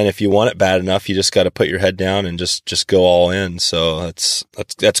bottom line. If you want it bad enough, you just got to put your head down and just go all in. So that's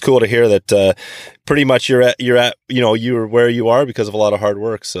cool to hear that pretty much you're where you are because of a lot of hard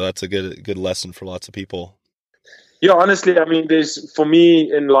work. So that's a good lesson for lots of people. Yeah, honestly, I mean, for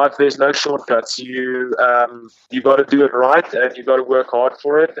me in life, there's no shortcuts. You got to do it right, and you got to work hard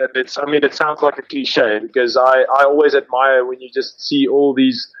for it. And it sounds like a cliche because I always admire when you just see all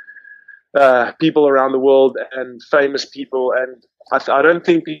these people around the world and famous people. And I don't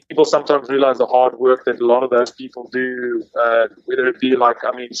think people sometimes realize the hard work that a lot of those people do, whether it be like,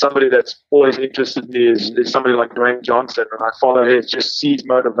 I mean, somebody that's always interested in me is somebody like Dwayne Johnson, and I follow him, just sees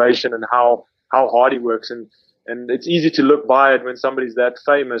motivation and how hard he works. And it's easy to look by it when somebody's that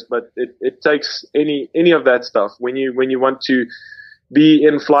famous, but it takes any of that stuff. When you want to be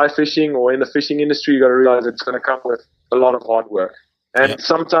in fly fishing or in the fishing industry, you got to realize it's going to come with a lot of hard work. And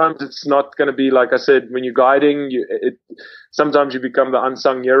sometimes it's not going to be, like I said, when you're guiding, sometimes you become the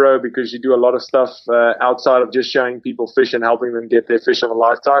unsung hero because you do a lot of stuff outside of just showing people fish and helping them get their fish of a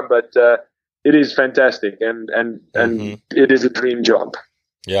lifetime. But it is fantastic, and it is a dream job.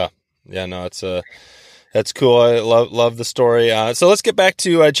 Yeah, no, that's cool. I love the story. So let's get back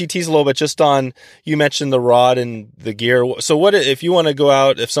to GTs a little bit. Just on, you mentioned the rod and the gear. So what if you want to go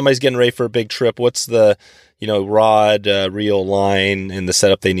out? If somebody's getting ready for a big trip, what's the rod, reel, line, and the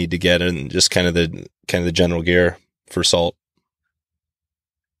setup they need to get, and just kind of the general gear for salt?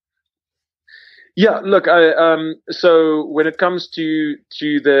 Yeah, look, so when it comes to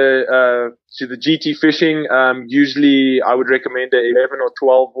the GT fishing, usually I would recommend an 11 or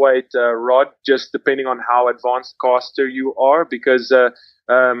 12 weight rod, just depending on how advanced caster you are, because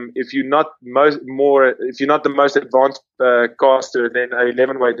if you're not the most advanced caster, then an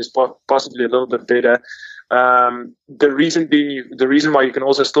 11 weight is possibly a little bit better. The reason why you can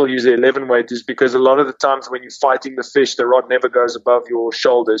also still use the 11 weight is because a lot of the times when you're fighting the fish, the rod never goes above your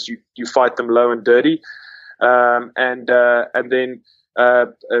shoulders. You fight them low and dirty. And then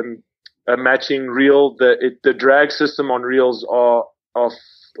a matching reel, the drag system on reels are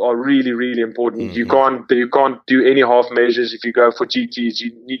really, really important. Mm-hmm. You can't do any half measures if you go for GTs.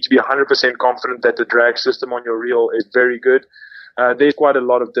 You need to be 100% confident that the drag system on your reel is very good. There's quite a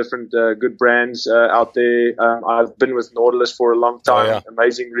lot of different good brands out there. I've been with Nautilus for a long time,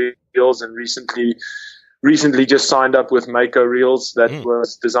 amazing reels, and recently just signed up with Mako reels that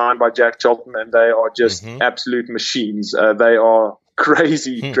was designed by Jack Cholton, and they are just absolute machines. They are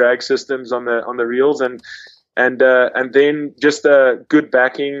crazy drag systems on the reels, and then just good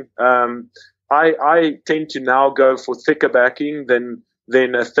backing. I tend to now go for thicker backing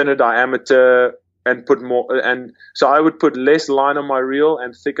than a thinner diameter, and put more, and so I would put less line on my reel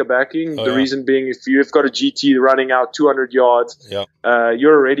and thicker backing. The reason being, if you've got a GT running out 200 yards,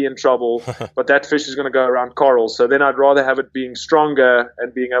 you're already in trouble, but that fish is going to go around coral. So then I'd rather have it being stronger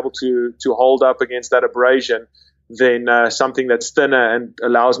and being able to hold up against that abrasion than something that's thinner and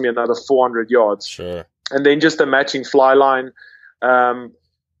allows me another 400 yards. Sure. And then just a matching fly line,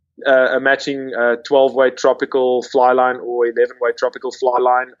 a matching 12-weight tropical fly line or 11-weight tropical fly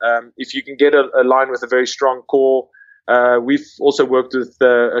line. If you can get a line with a very strong core, we've also worked with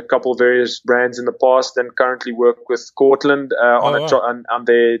a couple of various brands in the past, and currently work with Cortland on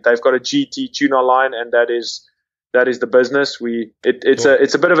they've got a GT tuna line, and that is the business.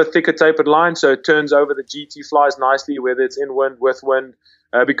 It's a bit of a thicker tapered line, so it turns over the GT flies nicely, whether it's in wind, with wind.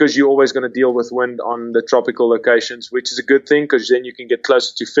 Because you're always going to deal with wind on the tropical locations, which is a good thing because then you can get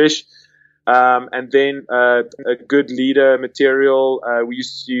closer to fish. And then a good leader material. We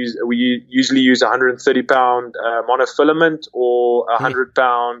usually use 130 pound monofilament or 100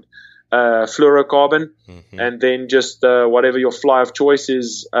 pound fluorocarbon, and then just whatever your fly of choice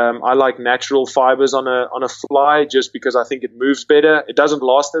is. I like natural fibers on a fly just because I think it moves better. It doesn't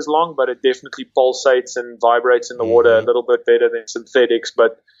last as long, but it definitely pulsates and vibrates in the water a little bit better than synthetics.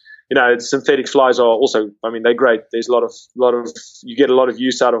 But synthetic flies are also, they're great. There's a lot of you get a lot of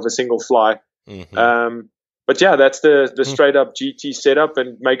use out of a single fly. But yeah, that's the straight up GT setup,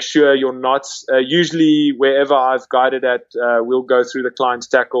 and make sure your knots, usually wherever I've guided at, we'll go through the client's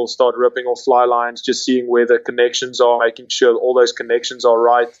tackle, start ripping off fly lines, just seeing where the connections are, making sure all those connections are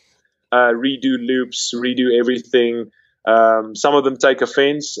right, redo loops, redo everything. Some of them take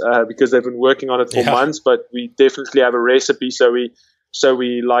offense, because they've been working on it for months, but we definitely have a recipe. So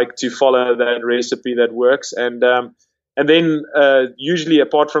we like to follow that recipe that works. And then usually,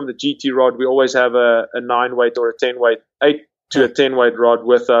 apart from the GT rod, we always have a 9-weight or a 10-weight, 8 to a 10-weight rod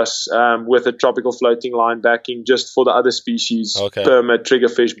with us, with a tropical floating line backing just for the other species, permit,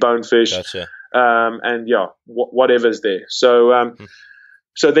 triggerfish, bonefish, and whatever's there. So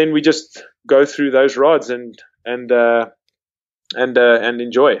so then we just go through those rods and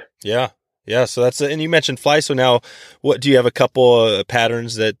enjoy. Yeah. So that's and you mentioned fly. So now, what do you have? A couple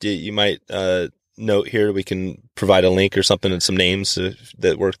patterns that you might note here? We can provide a link or something and some names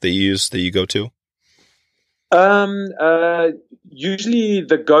that you use that you go to. Usually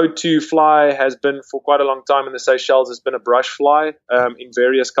the go-to fly has been for quite a long time in the Seychelles has been a brush fly in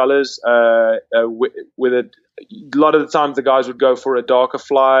various colors. With it, a lot of the times the guys would go for a darker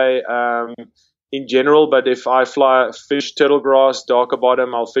fly in general. But if I fish turtle grass, darker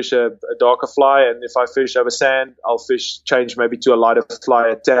bottom, I'll fish a darker fly. And if I fish over sand, I'll change maybe to a lighter fly,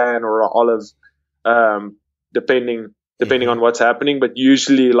 a tan or an olive, depending on what's happening. But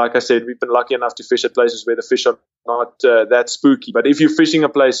usually, like I said, we've been lucky enough to fish at places where the fish are not that spooky. But if you're fishing a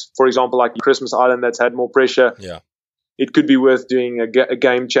place, for example, like Christmas Island, that's had more pressure, it could be worth doing a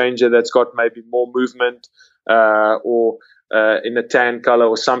game changer that's got maybe more movement or in a tan color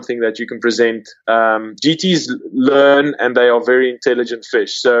or something that you can present. GTs learn, and they are very intelligent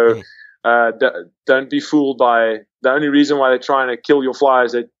fish. So don't be fooled by the only reason why they're trying to kill your fly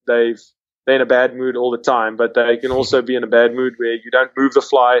is that they're in a bad mood all the time, but they can also be in a bad mood where you don't move the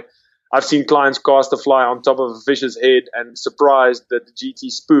fly. I've seen clients cast a fly on top of a fish's head and surprised that the GT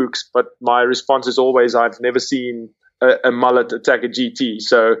spooks, but my response is always, I've never seen a mullet attack a GT,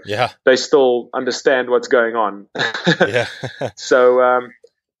 so they still understand what's going on.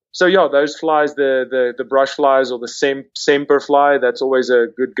 So yeah, those flies, the brush flies or the semper fly, that's always a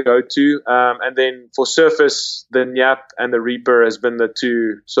good go-to. And then for surface, the Nyap and the Reaper has been the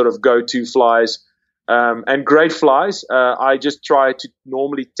two sort of go-to flies. And great flies, I just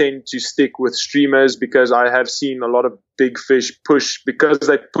normally tend to stick with streamers because I have seen a lot of big fish because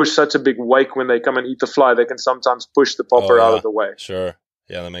they push such a big wake when they come and eat the fly, they can sometimes push the popper out of the way. Sure.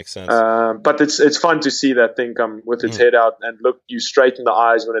 Yeah, that makes sense. But it's fun to see that thing come with its head out and look you straight in the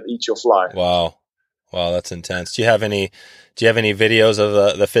eyes when it eats your fly. Wow, that's intense. Do you have any videos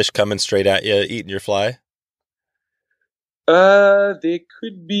of the fish coming straight at you eating your fly? There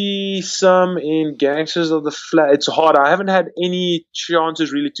could be some in Gangsters of the Flat. It's hard. I haven't had any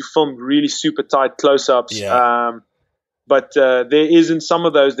chances really to film really super tight close-ups. But there is in some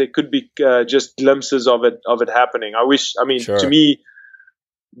of those there could be just glimpses of it happening. To me,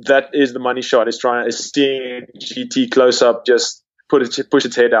 that is the money shot, is seeing GT close up, just push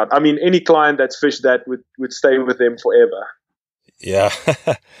its head out. I mean, any client that's fished that would stay with them forever. Yeah,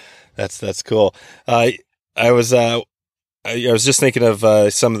 that's cool. I was just thinking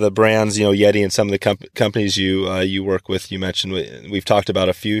of some of the brands, Yeti and some of the companies you work with. You mentioned we've talked about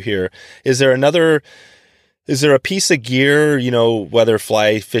a few here. Is there a piece of gear, whether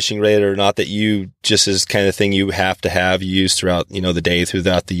fly fishing related or not, that you just is kind of thing you have to have used throughout, the day,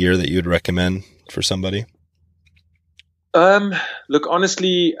 throughout the year, that you would recommend for somebody? Look,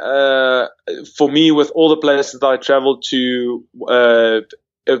 honestly, for me, with all the places that I travel to,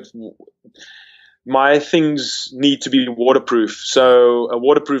 my things need to be waterproof. So a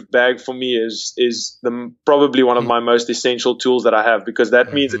waterproof bag for me is probably one of my most essential tools that I have, because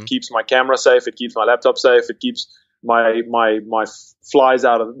that means it keeps my camera safe, it keeps my laptop safe, it keeps my flies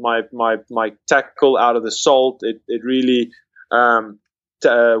out of my tackle out of the salt. It really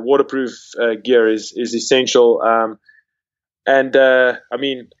waterproof gear is essential.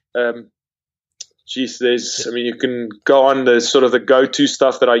 You can go on the sort of the go-to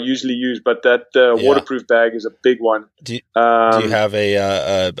stuff that I usually use, but that waterproof bag is a big one. Do you have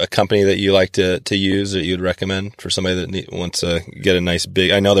a company that you like to use that you'd recommend for somebody that wants to get a nice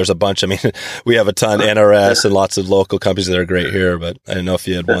big? I know there's a bunch. I mean, we have a ton, NRS and lots of local companies that are great here, but I didn't know if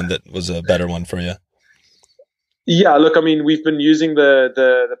you had one that was a better one for you. Yeah, look, I mean, we've been using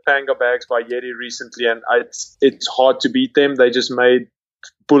the panga bags by Yeti recently, and it's hard to beat them. They just made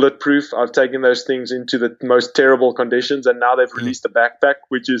bulletproof. I've taken those things into the most terrible conditions, and now they've released a backpack,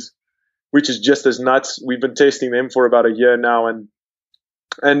 which is just as nuts. We've been testing them for about a year now, and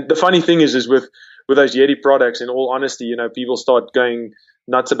the funny thing is with those Yeti products, in all honesty, people start going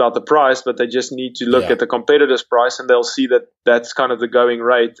nuts about the price, but they just need to look at the competitor's price, and they'll see that that's kind of the going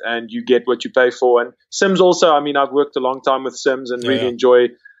rate, and you get what you pay for. And Sims also, I mean, I've worked a long time with Sims and really enjoy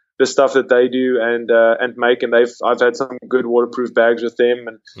the stuff that they do and make, and I've had some good waterproof bags with them,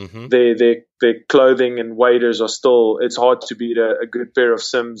 and their clothing and waders are still, it's hard to beat a good pair of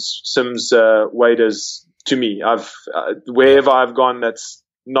Sims waders. To me, wherever I've gone that's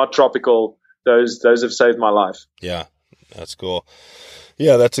not tropical, those have saved my life. Yeah, that's cool.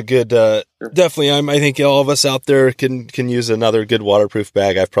 Yeah, that's a good, definitely. I think all of us out there can use another good waterproof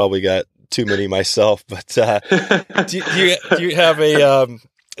bag. I've probably got too many myself, but do you have a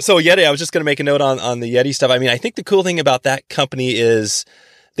so Yeti, I was just going to make a note on the Yeti stuff. I mean, I think the cool thing about that company is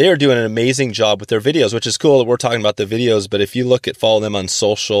they are doing an amazing job with their videos, which is cool that we're talking about the videos. But if you follow them on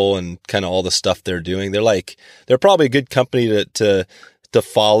social and kind of all the stuff they're doing, they're probably a good company to to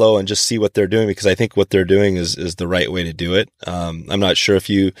follow and just see what they're doing, because I think what they're doing is the right way to do it. I'm not sure if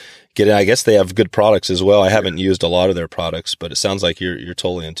you get it. I guess they have good products as well. I haven't used a lot of their products, but it sounds like you're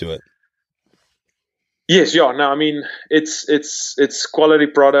totally into it. Yes, yeah. No, I mean, it's quality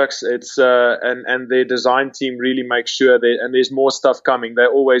products. It's and their design team really makes sure and there's more stuff coming.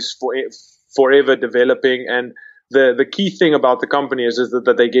 They're always forever developing, and the key thing about the company is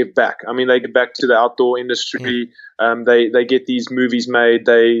that they give back. I mean, they give back to the outdoor industry. They get these movies made.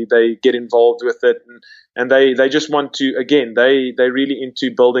 They get involved with it, and they just want to, again, they're really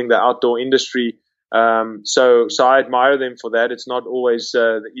into building the outdoor industry. So I admire them for that. It's not always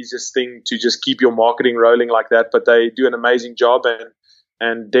the easiest thing to just keep your marketing rolling like that, but they do an amazing job,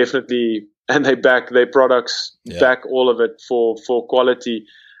 and definitely, and they back their products, back all of it for quality.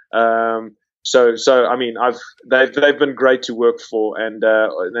 So I mean, they've been great to work for, and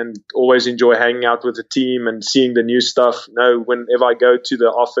always enjoy hanging out with the team and seeing the new stuff. Whenever I go to the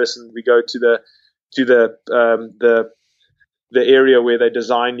office and we go to the area where they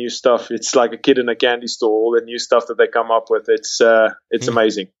design new stuff, it's like a kid in a candy store. All the new stuff that they come up with, it's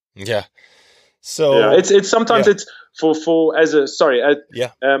amazing. Yeah. So it's sometimes it's for as an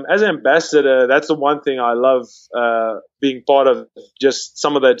ambassador. That's the one thing I love being part of. Just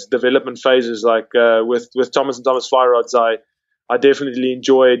some of the development phases, like with Thomas and Thomas Fly Rods, I definitely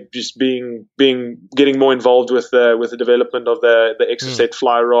enjoyed just getting more involved with the development of the Exocet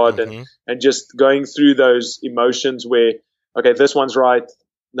fly rod, and just going through those emotions where, okay, this one's right.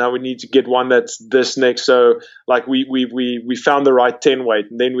 Now we need to get one that's this next. So like we found the right 10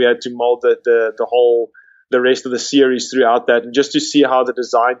 weight, and then we had to mold the rest of the series throughout that, and just to see how the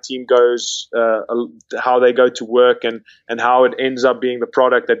design team goes, how they go to work, and how it ends up being the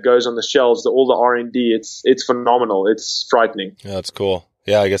product that goes on the shelves, all the R&D. It's phenomenal. It's frightening. Yeah, that's cool.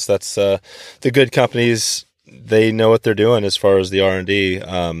 Yeah, I guess that's the good companies. They know what they're doing as far as the R&D.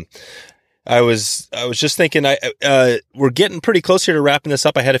 I was just thinking, we're getting pretty close here to wrapping this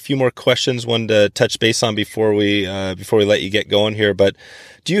up. I had a few more questions, one to touch base on before we let you get going here. But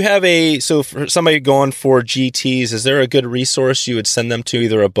do you have so for somebody going for GTs, is there a good resource you would send them to,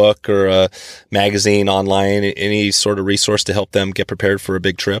 either a book or a magazine, online, any sort of resource to help them get prepared for a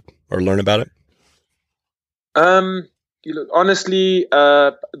big trip or learn about it? Honestly,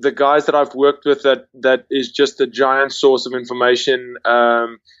 the guys that I've worked with, that is just a giant source of information.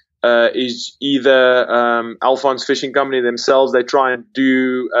 Is either Alphonse Fishing Company themselves. They try and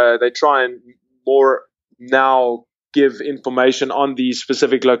more now give information on these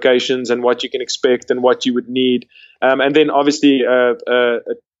specific locations and what you can expect and what you would need. And then obviously a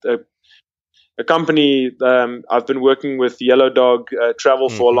company, I've been working with Yellow Dog Travel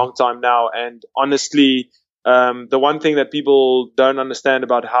for a long time now, and honestly, the one thing that people don't understand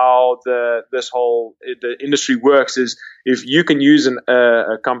about how the industry works is, if you can use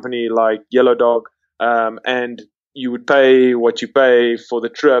a company like Yellow Dog, and you would pay what you pay for the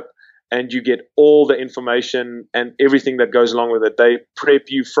trip, and you get all the information and everything that goes along with it. They prep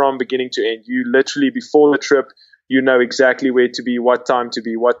you from beginning to end. You literally, before the trip, you know exactly where to be, what time to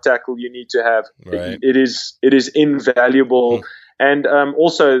be, what tackle you need to have. Right. It is invaluable. And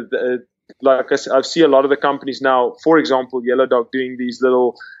also, like I see a lot of the companies now, for example, Yellow Dog, doing these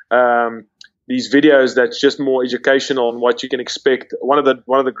little these videos that's just more educational on what you can expect. One of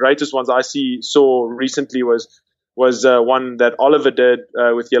the greatest ones I saw recently was one that Oliver did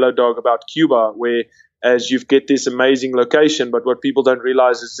with Yellow Dog about Cuba, where as you get this amazing location, but what people don't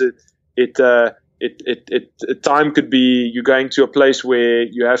realize is that time could be you're going to a place where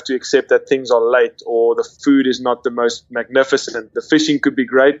you have to accept that things are late, or the food is not the most magnificent. The fishing could be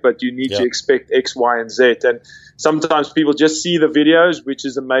great, but you need to expect X, Y, and Z. And sometimes people just see the videos, which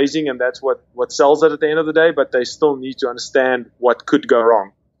is amazing, and that's what sells it at the end of the day, but they still need to understand what could go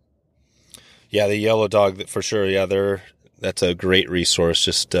wrong. Yeah, the Yellow Dog, for sure. Yeah, that's a great resource.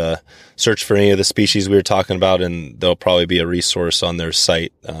 Just search for any of the species we were talking about, and there'll probably be a resource on their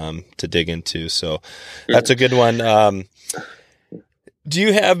site to dig into. So that's a good one. Do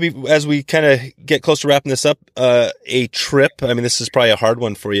you have, as we kind of get close to wrapping this up, a trip? I mean, this is probably a hard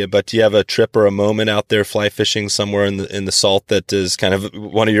one for you, but do you have a trip or a moment out there fly fishing somewhere in the salt that is kind of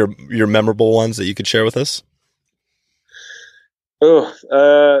one of your memorable ones that you could share with us?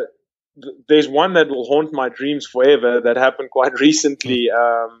 There's one that will haunt my dreams forever that happened quite recently.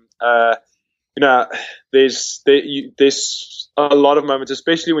 There's a lot of moments,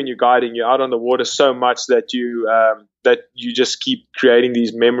 especially when you're guiding, you're out on the water so much that you just keep creating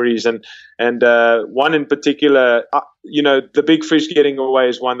these memories. And one in particular, the big fish getting away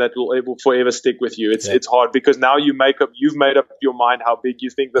is one that will forever stick with you. It's hard because now you've made up your mind how big you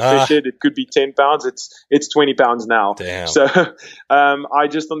think the fish is. It could be 10 pounds. It's 20 pounds now. Damn. So, I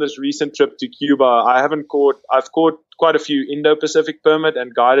just on this recent trip to Cuba, I've caught quite a few Indo-Pacific permit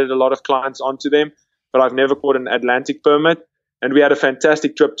and guided a lot of clients onto them, but I've never caught an Atlantic permit. And we had a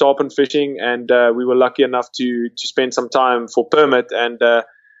fantastic trip tarpon fishing, and we were lucky enough to spend some time for permit. And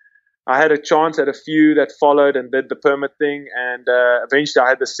I had a chance at a few that followed and did the permit thing. And eventually I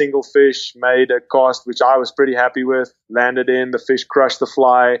had the single fish, made a cast, which I was pretty happy with, landed in, the fish crushed the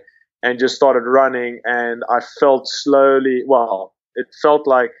fly and just started running. And I felt it felt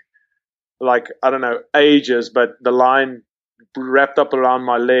like, I don't know, ages, but the line wrapped up around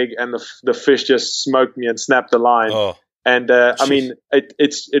my leg and the fish just smoked me and snapped the line. Oh. And I mean,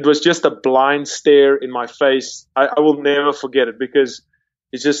 it was just a blind stare in my face. I will never forget it because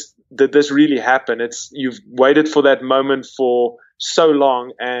it's just that this really happened. You've waited for that moment for so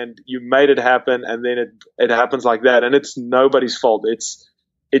long, and you made it happen, and then it happens like that, and it's nobody's fault. It's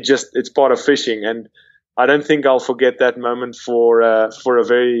part of fishing, and I don't think I'll forget that moment for a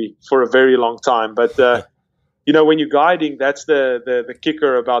very long time. But when you're guiding, that's the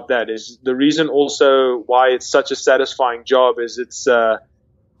kicker about that. Is the reason also why it's such a satisfying job is it's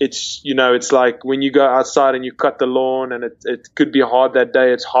like when you go outside and you cut the lawn and it could be hard that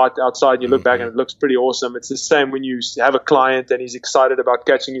day. It's hot outside and you look back and it looks pretty awesome. It's the same when you have a client and he's excited about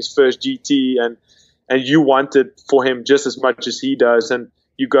catching his first GT and you want it for him just as much as he does. And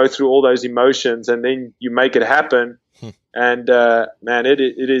you go through all those emotions and then you make it happen. And man, it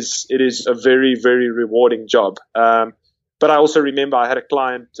is a very, very rewarding job. But I also remember I had a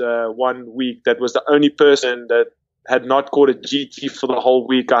client 1 week that was the only person that had not caught a GT for the whole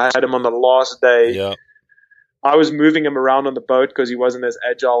week. I had him on the last day. Yeah. I was moving him around on the boat because he wasn't as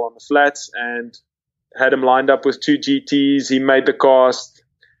agile on the flats, and had him lined up with 2 GTs. He made the cast,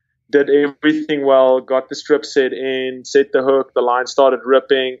 did everything well, got the strip set in, set the hook, the line started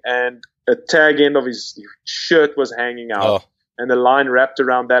ripping, and a tag end of his shirt was hanging out, and the line wrapped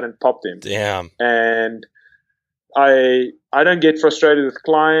around that and popped him. Damn. And I don't get frustrated with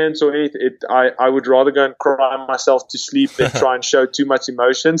clients or anything. I would rather go and cry myself to sleep than try and show too much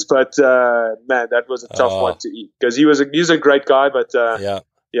emotions. But man, that was a tough one to eat because he's a great guy. But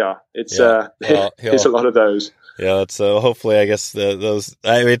there's a lot of those. Yeah, it's hopefully I guess those.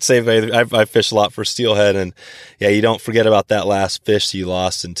 I would say I fish a lot for steelhead, and you don't forget about that last fish you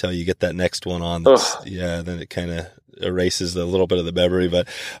lost until you get that next one on. Then it kind of erases a little bit of the memory. But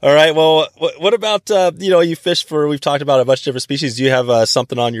all right, well, what about you fish for? We've talked about a bunch of different species. Do you have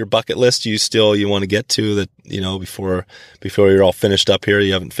something on your bucket list you want to get to that before you're all finished up here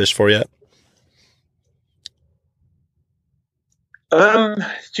you haven't fished for yet?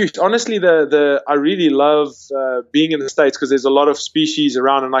 Honestly, I really love being in the States because there's a lot of species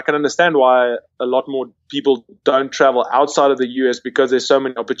around, and I can understand why a lot more people don't travel outside of the US because there's so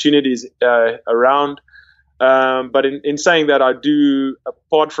many opportunities around. But in saying that, I do,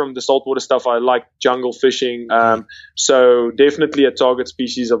 apart from the saltwater stuff, I like jungle fishing. So definitely a target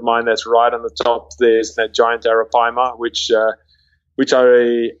species of mine that's right on the top there is that giant arapaima, which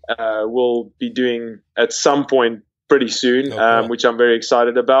I will be doing at some point pretty soon, which I'm very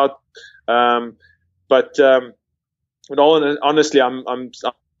excited about. But honestly, I'm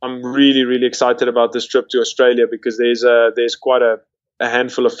really, really excited about this trip to Australia because there's quite a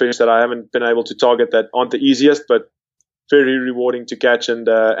handful of fish that I haven't been able to target that aren't the easiest, but very rewarding to catch. So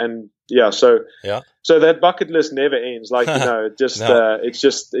that bucket list never ends. Like, it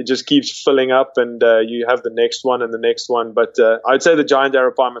just keeps filling up, and you have the next one and the next one. But I'd say the giant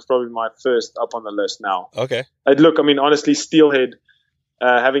arapaima is probably my first up on the list now. Okay. Honestly, steelhead,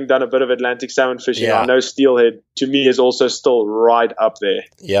 having done a bit of Atlantic salmon fishing, I know steelhead to me is also still right up there.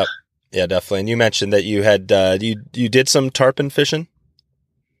 Yep. Yeah, definitely. And you mentioned that you had, you did some tarpon fishing?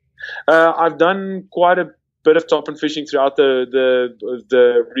 I've done quite a bit of tarpon fishing throughout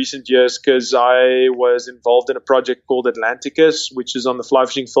the recent years because I was involved in a project called Atlanticus, which is on the fly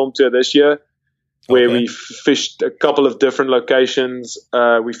fishing film tour this year, where we fished a couple of different locations.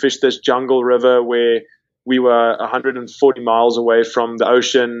 We fished this jungle river where we were 140 miles away from the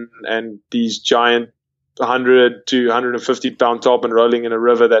ocean, and these giant 100 to 150 pound tarpon rolling in a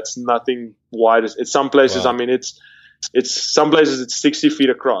river that's nothing wide. It's some places, wow. I mean, it's some places it's 60 feet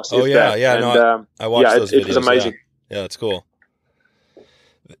across. Oh yeah, yeah. And, no, I watched those videos. It was amazing. Yeah, that's cool.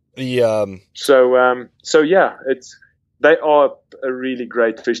 They are a really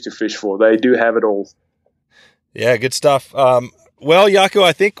great fish to fish for. They do have it all. Yeah, good stuff. Well, Jako,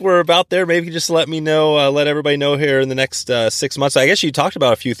 I think we're about there. Maybe you just let me know, let everybody know here in the next 6 months. I guess you talked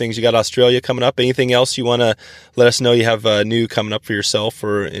about a few things. You got Australia coming up. Anything else you want to let us know you have new coming up for yourself,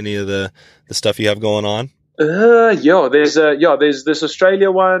 or any of the stuff you have going on? There's this Australia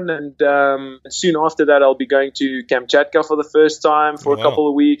one, and soon after that I'll be going to Kamchatka for the first time for a couple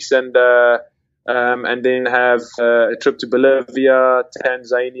of weeks, and then have a trip to Bolivia,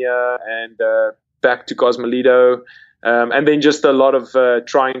 Tanzania, and back to Cosmolito. And then just a lot of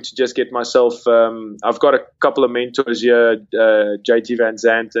trying to just get myself. I've got a couple of mentors here, JT Van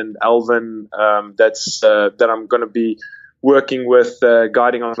Zandt and Alvin. That I'm going to be working with,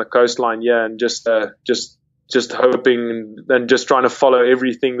 guiding on the coastline here, and just hoping and just trying to follow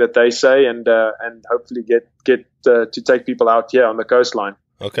everything that they say, and hopefully get to take people out here on the coastline.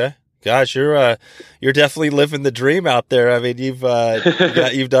 Okay. Gosh, you're definitely living the dream out there. I mean, you've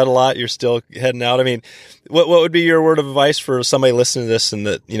done a lot. You're still heading out. I mean, what would be your word of advice for somebody listening to this, and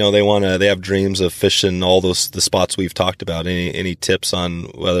that, they have dreams of fishing all the spots we've talked about? Any tips on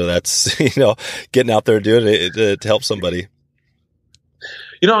whether that's getting out there doing it to help somebody?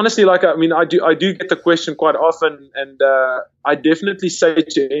 Honestly, I do get the question quite often, and I definitely say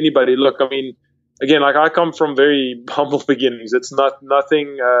to anybody, look, I mean, again, I come from very humble beginnings. It's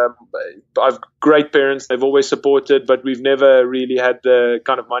nothing. I've great parents; they've always supported, but we've never really had the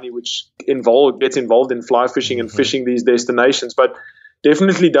kind of money which gets involved in fly fishing and fishing these destinations. But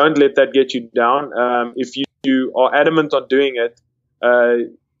definitely don't let that get you down. If you are adamant on doing it,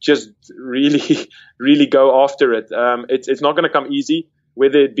 just really, really go after it. It's not going to come easy.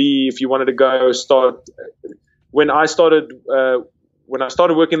 Whether it be if you wanted to go start. When I started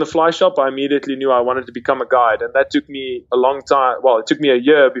working in the fly shop, I immediately knew I wanted to become a guide, and that took me a long time. Well, it took me a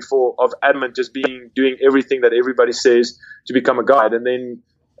year before of adamant just doing everything that everybody says to become a guide, and then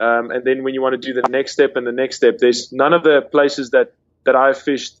when you want to do the next step and the next step, there's none of the places that I've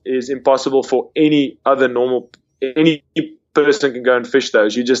fished is impossible for any person can go and fish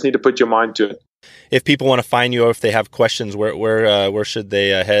those. You just need to put your mind to it. If people want to find you, or if they have questions, where should they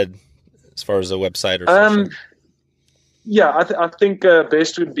head as far as a website or something? Yeah, I think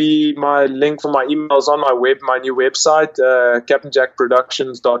best would be my link for my emails on my new website,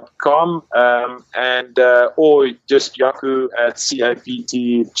 captainjackproductions.com, or just Yaku at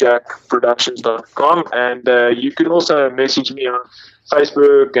captjackproductions.com, and you can also message me on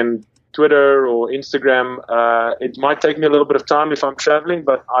Facebook and Twitter or Instagram. It might take me a little bit of time if I'm traveling,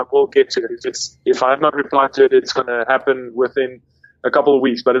 but I will get to it. If I have not replied to it, it's going to happen within a couple of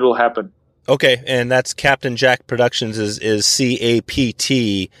weeks, but it'll happen. Okay, and that's Captain Jack Productions is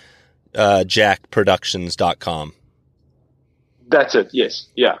CAPT jackproductions.com. That's it, yes.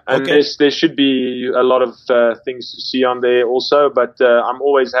 Yeah. And okay. There should be a lot of things to see on there also, but I'm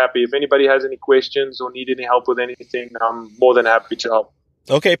always happy. If anybody has any questions or need any help with anything, I'm more than happy to help.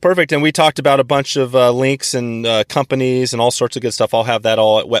 Okay, perfect. And we talked about a bunch of links and companies and all sorts of good stuff. I'll have that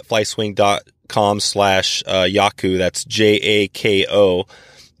all at wetflyswing.com/Yaku. That's JAKO.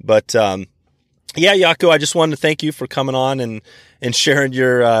 But yeah, Yaku, I just wanted to thank you for coming on and sharing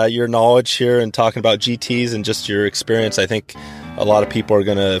your knowledge here and talking about GTs and just your experience. I think a lot of people are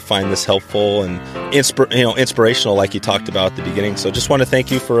going to find this helpful and inspirational, like you talked about at the beginning. So just want to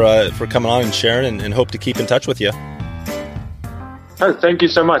thank you for coming on and sharing, and hope to keep in touch with you. Oh, thank you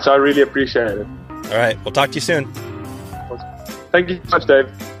so much. I really appreciate it. All right. We'll talk to you soon. Thank you so much, Dave.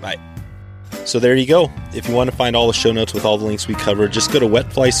 Bye. So there you go. If you want to find all the show notes with all the links we covered, just go to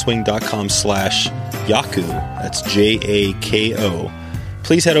wetflyswing.com/Yaku. That's JAKO.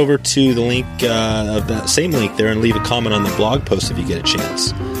 Please head over to the link of that same link there and leave a comment on the blog post if you get a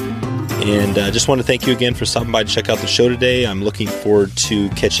chance. And just want to thank you again for stopping by to check out the show today. I'm looking forward to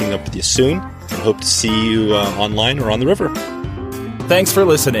catching up with you soon, and hope to see you online or on the river. Thanks for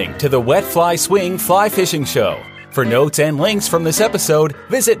listening to the Wet Fly Swing Fly Fishing Show. For notes and links from this episode,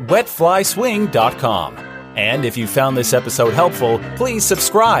 visit wetflyswing.com. And if you found this episode helpful, please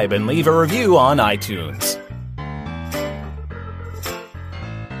subscribe and leave a review on iTunes.